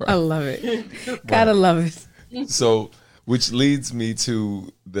 I love it. Gotta love it. So, which leads me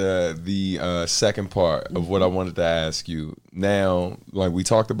to the second part of what I wanted to ask you. Now, like, we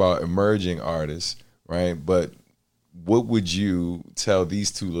talked about emerging artists, right? But what would you tell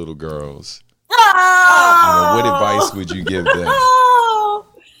these two little girls? You know, what advice would you give them? Oh,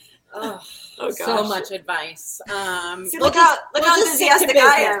 gosh. So much advice. See, look how enthusiastic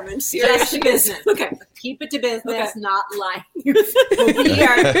I am. And Just to business. Okay. Keep it to business, Okay. not life. We'll be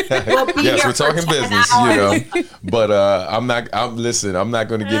here. Yes, we're for talking 10 business, hours. you know. But I'm not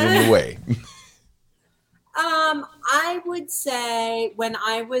going to get in the way. I would say when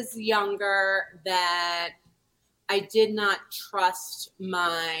I was younger that I did not trust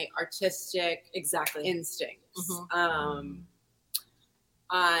my artistic instincts.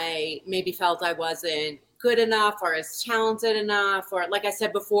 I maybe felt I wasn't good enough or as talented enough, or, like I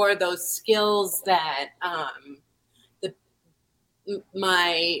said before, those skills that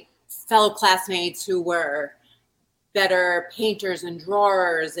my fellow classmates who were better painters and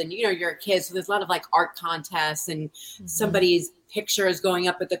drawers, and, you know, you're a kid, so there's a lot of like art contests, and somebody's picture is going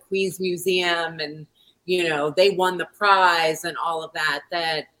up at the Queens Museum, and, you know, they won the prize and all of that,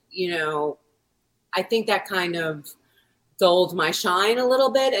 you know, I think that kind of dulled my shine a little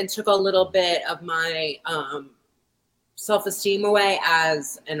bit and took a little bit of my self-esteem away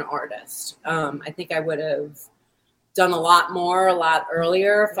as an artist. I think I would have done a lot more a lot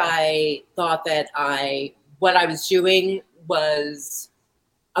earlier if I thought that what I was doing was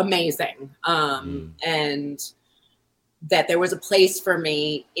amazing, and that there was a place for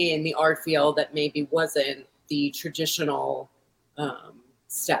me in the art field that maybe wasn't the traditional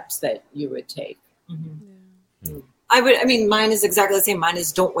steps that you would take. Mine is exactly the same. Mine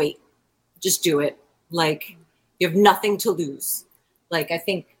is don't wait. Just do it. Like, you have nothing to lose. Like, I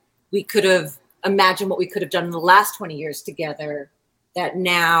think we could have imagined what we could have done in the last 20 years together, that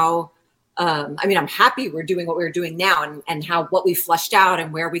now, I'm happy we're doing what we're doing now, and what we fleshed out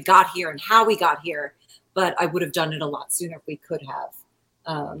and where we got here and how we got here. But I would have done it a lot sooner if we could have.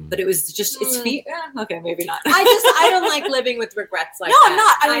 But it was just, okay, maybe not. I don't like living with regrets like No, that. I'm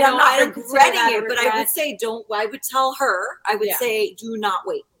not. I mean, I'm not consider regretting that a it, but I would regret. say I would tell her, I would say, do not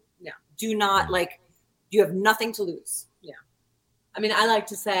wait. Yeah. Do not, you have nothing to lose. I mean, I like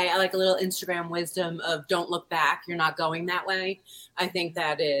to say, I like a little Instagram wisdom of don't look back. You're not going that way. I think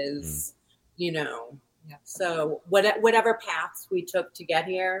that is, so whatever paths we took to get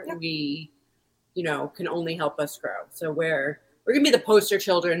here, we, can only help us grow. So we're going to be the poster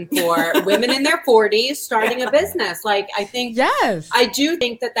children for women in their 40s starting a business. Like, I think, I do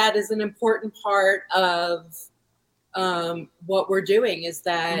think that is an important part of what we're doing is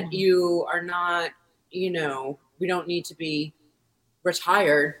that you are not, we don't need to be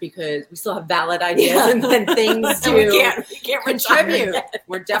retired because we still have valid ideas and things to we can't contribute.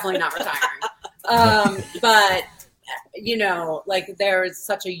 We're definitely not retiring. But there's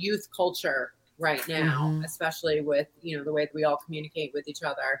such a youth culture right now, especially with, the way that we all communicate with each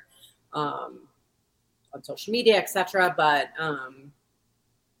other on social media, etc. But,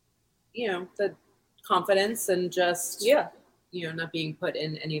 the confidence and just, not being put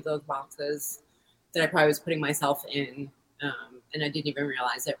in any of those boxes that I probably was putting myself in. And I didn't even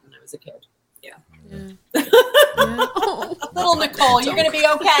realize it when I was a kid. Yeah. Little Nicole, you're going to be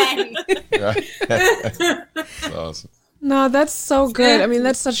okay. That's awesome. No, that's so good. I mean,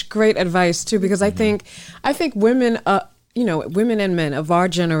 that's such great advice too, because I think women, women and men of our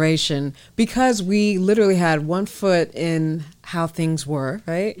generation, because we literally had one foot in how things were,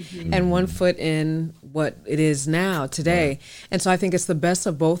 right? And one foot in what it is now today. And so I think it's the best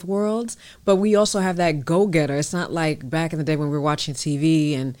of both worlds, but we also have that go-getter. It's not like back in the day when we were watching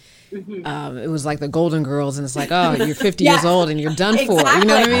TV and it was like the Golden Girls and it's like, oh, you're 50 years old and you're done for. You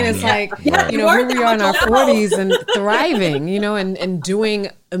know what I mean? It's like, here we are in our 40s and thriving, and doing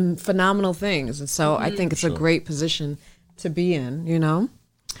phenomenal things. And so I think it's a great position to be in,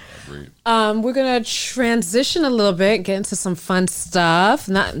 We're gonna transition a little bit, get into some fun stuff.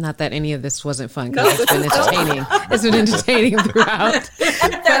 Not that any of this wasn't fun, because it's been entertaining. It's been entertaining throughout.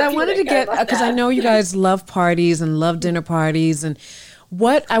 But I wanted to get, because I know you guys love parties and love dinner parties, and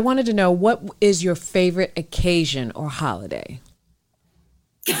I wanted to know, what is your favorite occasion or holiday?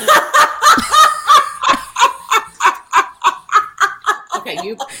 Okay,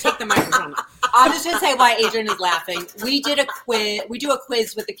 you take the microphone. I'll just say why Adrian is laughing. We do a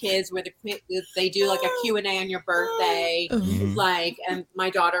quiz with the kids where they do like a Q&A on your birthday. And my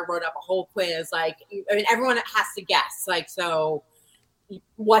daughter wrote up a whole quiz. Everyone has to guess. So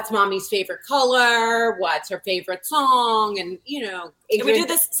what's mommy's favorite color? What's her favorite song? And, Adrian, and we do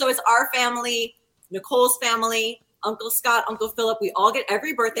this. So it's our family, Nicole's family, Uncle Scott, Uncle Philip. We all get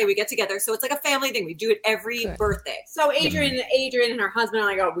every birthday. We get together. So it's like a family thing. We do it every birthday. So Adrian and her husband and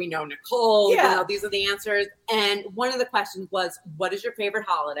I go, we know Nicole. Yeah. These are the answers. And one of the questions was, what is your favorite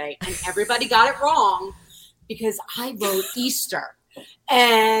holiday? And everybody got it wrong because I wrote Easter.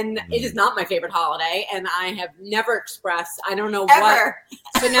 And it is not my favorite holiday. And I have never expressed, I don't know ever.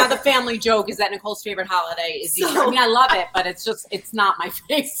 So now the family joke is that Nicole's favorite holiday is Easter. I mean, I love it, but it's not my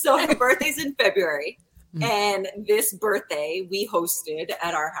favorite. So her birthday's in February. And this birthday we hosted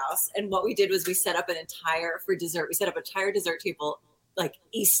at our house. And what we did was we set up for dessert. We set up an entire dessert table, like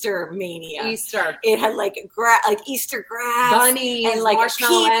Easter mania. Easter. It had like Easter grass. Bunnies, and like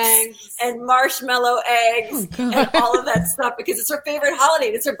marshmallow peeps eggs. And marshmallow eggs and all of that stuff because it's her favorite holiday.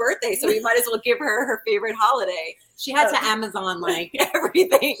 It's her birthday. So we might as well give her favorite holiday. She had to Amazon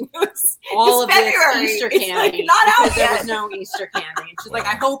everything. All of February. this Easter candy. Not out because there was no Easter candy. And she's like,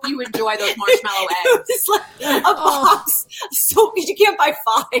 I hope you enjoy those marshmallow eggs. It's like a box. So you can't buy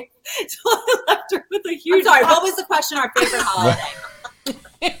 5. So I left her with a huge I'm sorry, box. what was the question? Our favorite holiday?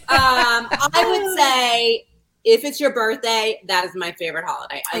 I would say if it's your birthday, that is my favorite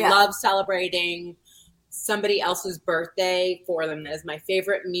holiday. I love celebrating somebody else's birthday for them. That is my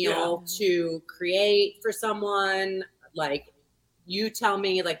favorite meal to create for someone. Like, you tell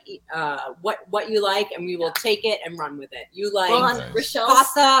me what you like, and we will take it and run with it. You like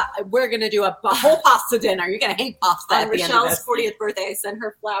Rochelle's pasta? We're gonna do a whole pasta dinner. You're gonna hate pasta. On Rochelle's 40th birthday, I sent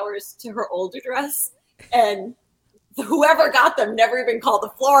her flowers to her old address, and whoever got them never even called the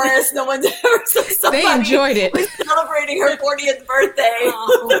florist. No one's ever said They enjoyed it. Was celebrating her 40th birthday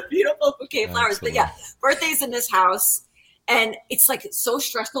with a beautiful bouquet of flowers. But birthdays in this house. And it's like so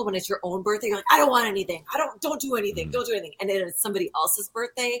stressful when it's your own birthday. You're like, I don't want anything. Don't do anything. Don't do anything. And then it's somebody else's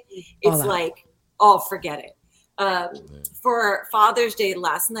birthday. It's like, oh, forget it. For Father's Day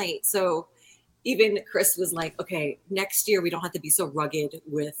last night. So even Chris was like, okay, next year we don't have to be so rugged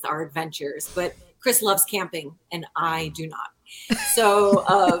with our adventures. But Chris loves camping and I do not.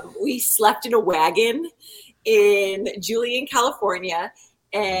 So we slept in a wagon in Julian, California.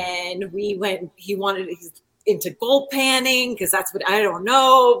 and he's into gold panning because that's what, I don't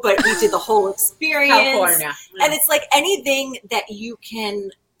know, but we did the whole experience. California. And it's like anything that you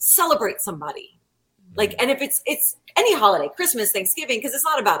can celebrate somebody. Like, and if it's any holiday, Christmas, Thanksgiving, because it's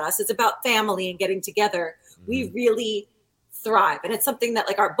not about us, it's about family and getting together. We really thrive. And it's something that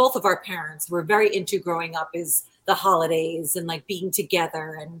like both of our parents were very into growing up, is the holidays and like being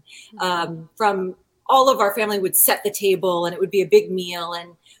together. And from all of our family would set the table and it would be a big meal.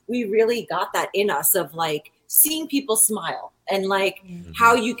 And we really got that in us of like seeing people smile and like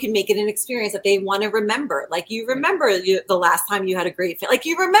how you can make it an experience that they want to remember. Like you remember the last time you had a great, like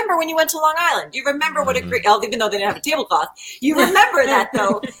you remember when you went to Long Island, you remember what a great, even though they didn't have a tablecloth, you remember that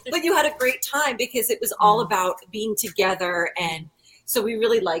though, but you had a great time because it was all about being together. And so we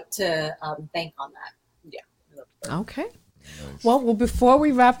really like to bank on that. Yeah. Okay. Well, before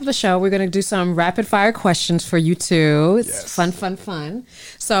we wrap up the show, we're going to do some rapid fire questions for you two. It's fun.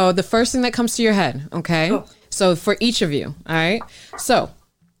 So the first thing that comes to your head, okay? Oh. So for each of you, all right? So,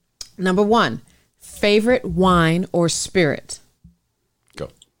 number 1, favorite wine or spirit? Go.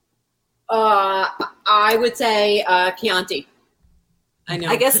 I would say Chianti. I know.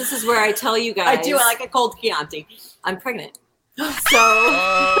 I guess this is where I tell you guys. I do. I like a cold Chianti. I'm pregnant. So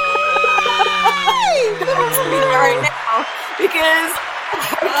right now because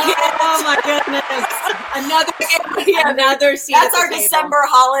oh my goodness, another seat. That's our December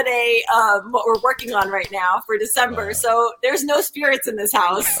holiday. What we're working on right now for December. So there's no spirits in this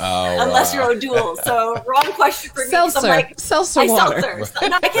house unless you're O'Doul. So wrong question for me. Seltzer, like, seltzer water. Seltzer.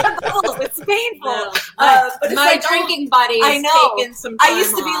 No, I can't have bubbles. It's painful. No. But my like, drinking buddy is taking some time I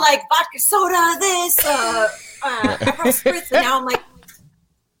used to be like vodka soda, this, spritz, and now I'm like.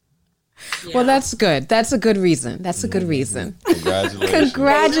 Yeah. Well, that's good. That's a good reason. Congratulations.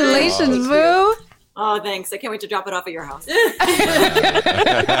 Congratulations, Boo. Oh, thanks. I can't wait to drop it off at your house.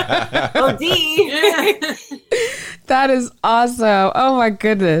 OD. That is awesome. Oh, my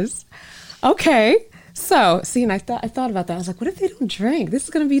goodness. Okay. So, see, and I thought about that. I was like, what if they don't drink? This is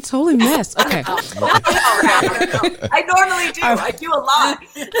going to be a totally mess. Okay. I normally do. I do a lot.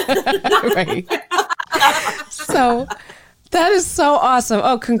 Right. So... that is so awesome.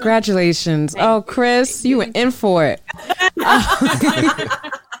 Oh, congratulations. Oh, Chris, you were in for it.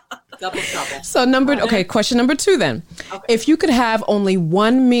 Double trouble. So question number 2 then. Okay. If you could have only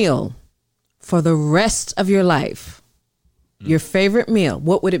one meal for the rest of your life, your favorite meal,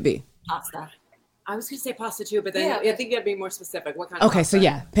 what would it be? Pasta. I was going to say pasta too, but then I think you have to be more specific. What kind of pasta? So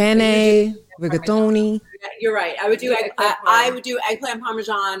yeah, penne, rigatoni. You're right. I would do eggplant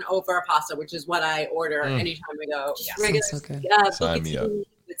parmesan over pasta, which is what I order anytime we go. Yeah. So good. Sign me up.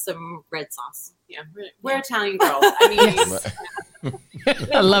 With some red sauce. Yeah, we're Italian girls. I mean,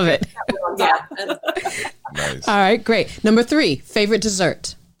 I love it. Yeah. Nice. All right, great. Number 3, favorite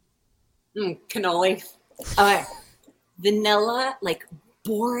dessert. Cannoli. Vanilla, like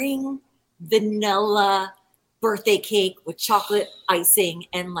boring vanilla birthday cake with chocolate icing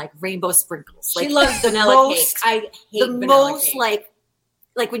and like rainbow sprinkles. She loves vanilla cake. I hate the vanilla most cake.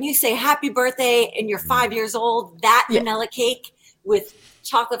 like when you say happy birthday and you're 5 years old, that vanilla cake with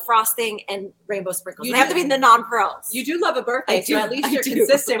chocolate frosting and rainbow sprinkles. They have to be the non-pearls. You do love a birthday, so at least you're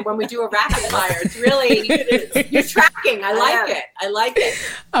consistent when we do a rapid fire. It's really, you're tracking. I like it.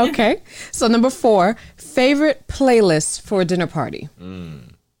 Okay. So number 4, favorite playlist for a dinner party.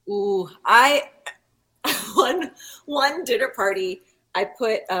 Ooh, one dinner party, I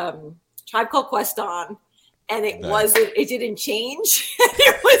put Tribe Called Quest on, and it didn't change.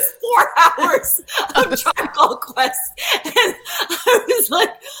 It was 4 hours of Tribe Called Quest, and I was like,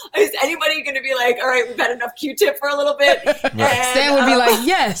 is anybody going to be like, all right, we've had enough Q-tip for a little bit? And, Sam would be like,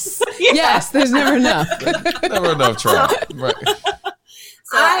 yes, yes, there's never enough. Never enough Tribe. Right.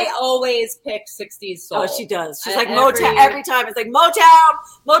 So I always pick 60s soul. Oh, she does. She's like Motown every time. It's like Motown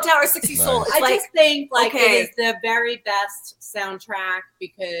or 60s soul. It's I like, just think it is the very best soundtrack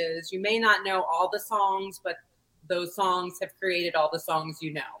because you may not know all the songs, but those songs have created all the songs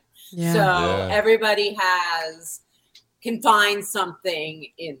you know. Yeah. So everybody can find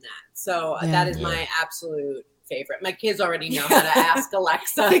something in that. So that is my absolute favorite. My kids already know how to ask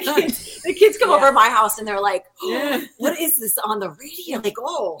Alexa. the kids come over to my house and they're like, what is this on the radio? Like,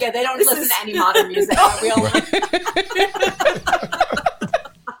 yeah, they don't listen to any modern music.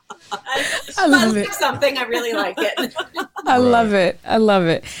 I love it. Something I really like it. I love it.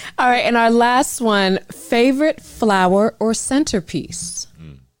 All right, and our last one, favorite flower or centerpiece.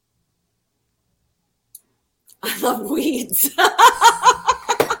 I love weeds.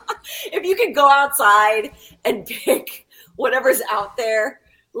 If you could go outside and pick whatever's out there,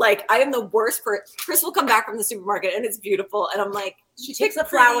 like I am the worst for Chris will come back from the supermarket and it's beautiful. And I'm like, She takes the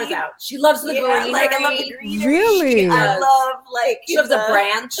flowers out. She loves the greenery. Like, I love the greenery. Really? I love She loves a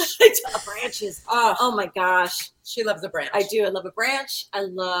branch. branches. Oh, my gosh. she loves a branch. I do. I love a branch. I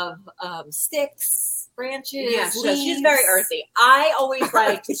love sticks, branches. Yeah, she's leaves. very earthy. I always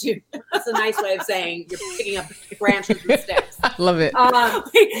like to. That's a nice way of saying you're picking up branches and sticks. I love it. Mom,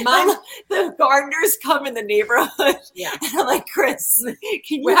 the gardeners come in the neighborhood. Yeah. And I'm like, Chris,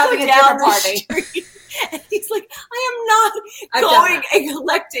 can We're you having go a down dinner the party. street? And he's like, I am I've not done going and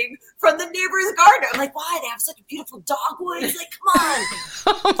collecting from the neighbor's garden. I'm like, why? They have such a beautiful dogwood. He's like, come on.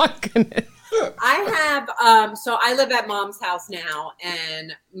 Oh my goodness. I have so I live at Mom's house now,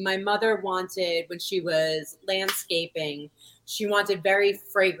 and my mother wanted, when she was landscaping, she wanted very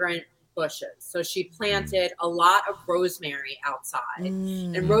fragrant bushes. So she planted a lot of rosemary outside.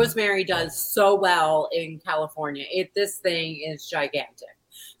 And rosemary does so well in California. This thing is gigantic.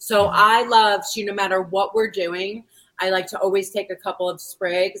 So I love, no matter what we're doing, I like to always take a couple of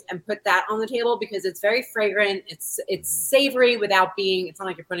sprigs and put that on the table because it's very fragrant. It's savory without being, it's not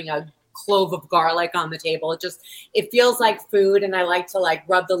like you're putting a clove of garlic on the table. It feels like food, and I like to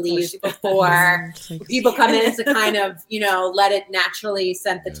rub the leaves before people come in to kind of, let it naturally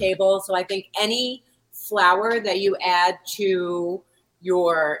scent the table. So I think any flower that you add to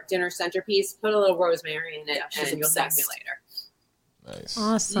your dinner centerpiece, put a little rosemary in it, and you'll thank me later. Nice.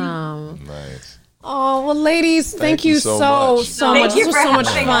 Awesome. Nice. Oh, well, ladies, thank you so much. Thank you This was for so much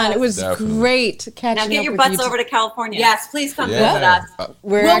having fun. us. It was Definitely. great catching Now up get your with butts you. over to California. Yes, please come visit Yeah. us.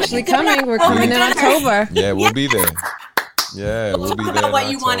 We're We'll actually be there. coming. We're We'll coming be in there. October. Yeah, we'll be there. Yeah, we'll be there. About what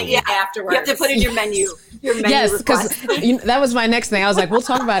in you want to October. eat afterwards. You have to put in your menu. Your menu Yes, because request. that was my next thing. I was like, we'll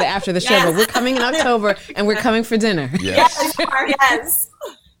talk about it after the show, but we're coming in October, and we're coming for dinner. Yes. Yes.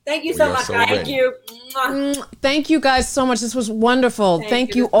 Thank you We so are much, so guys. ready. Thank you. Thank you guys so much. This was wonderful.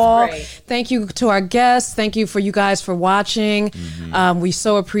 Thank you This was all. great. Thank you to our guests. Thank you for you guys for watching. We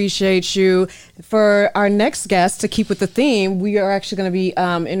so appreciate you. For our next guest, to keep with the theme, we are actually going to be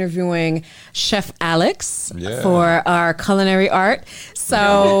interviewing Chef Alex for our culinary art.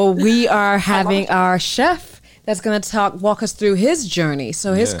 So we are having our chef that's going to walk us through his journey,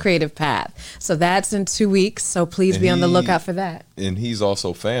 his creative path. So that's in 2 weeks. So please be on the lookout for that. And he's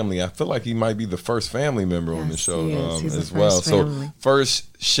also family. I feel like he might be the first family member on the show he is. He's the as first well. family. So first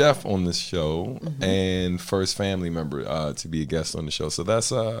chef on this show and first family member to be a guest on the show. So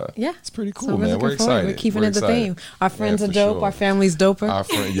that's it's pretty cool, So man. We're looking forward. excited. We're keeping it the theme. Our friends are for dope. sure. Our family's doper. Our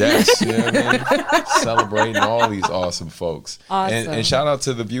friend, yes, man. Celebrating all these awesome folks. Awesome. And shout out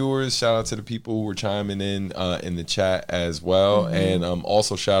to the viewers. Shout out to the people who were chiming in the chat as well. And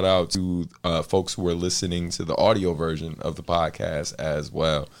also shout out to folks who are listening to the audio version of the podcast as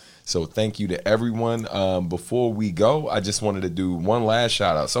well. So thank you to everyone. Before we go, I just wanted to do one last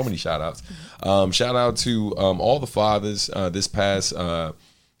shout out. So many shout outs. Shout out to all the fathers this past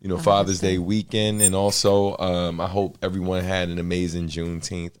Father's Day weekend. And also I hope everyone had an amazing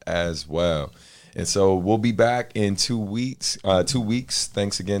Juneteenth as well. And so we'll be back in 2 weeks. 2 weeks.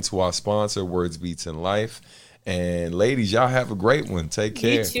 Thanks again to our sponsor, Words Beats in Life. And ladies, y'all have a great one. Take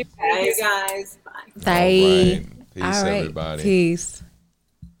care. You too, Thank you guys. guys. Bye. All right. Peace, All right. everybody. Peace.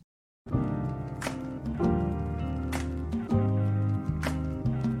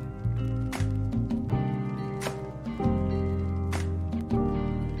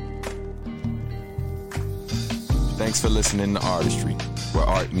 Thanks for listening to Artistry, where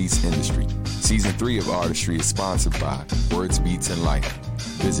art meets industry. Season 3 of Artistry is sponsored by Words Beats in Life.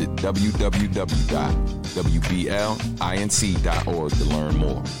 Visit www.wblinc.org to learn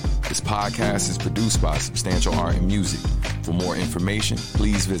more. This podcast is produced by Substantial Art and Music. For more information,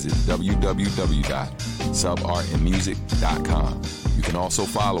 please visit www.subartandmusic.com. You can also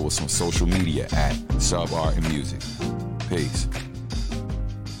follow us on social media at Sub Art and Music. Peace.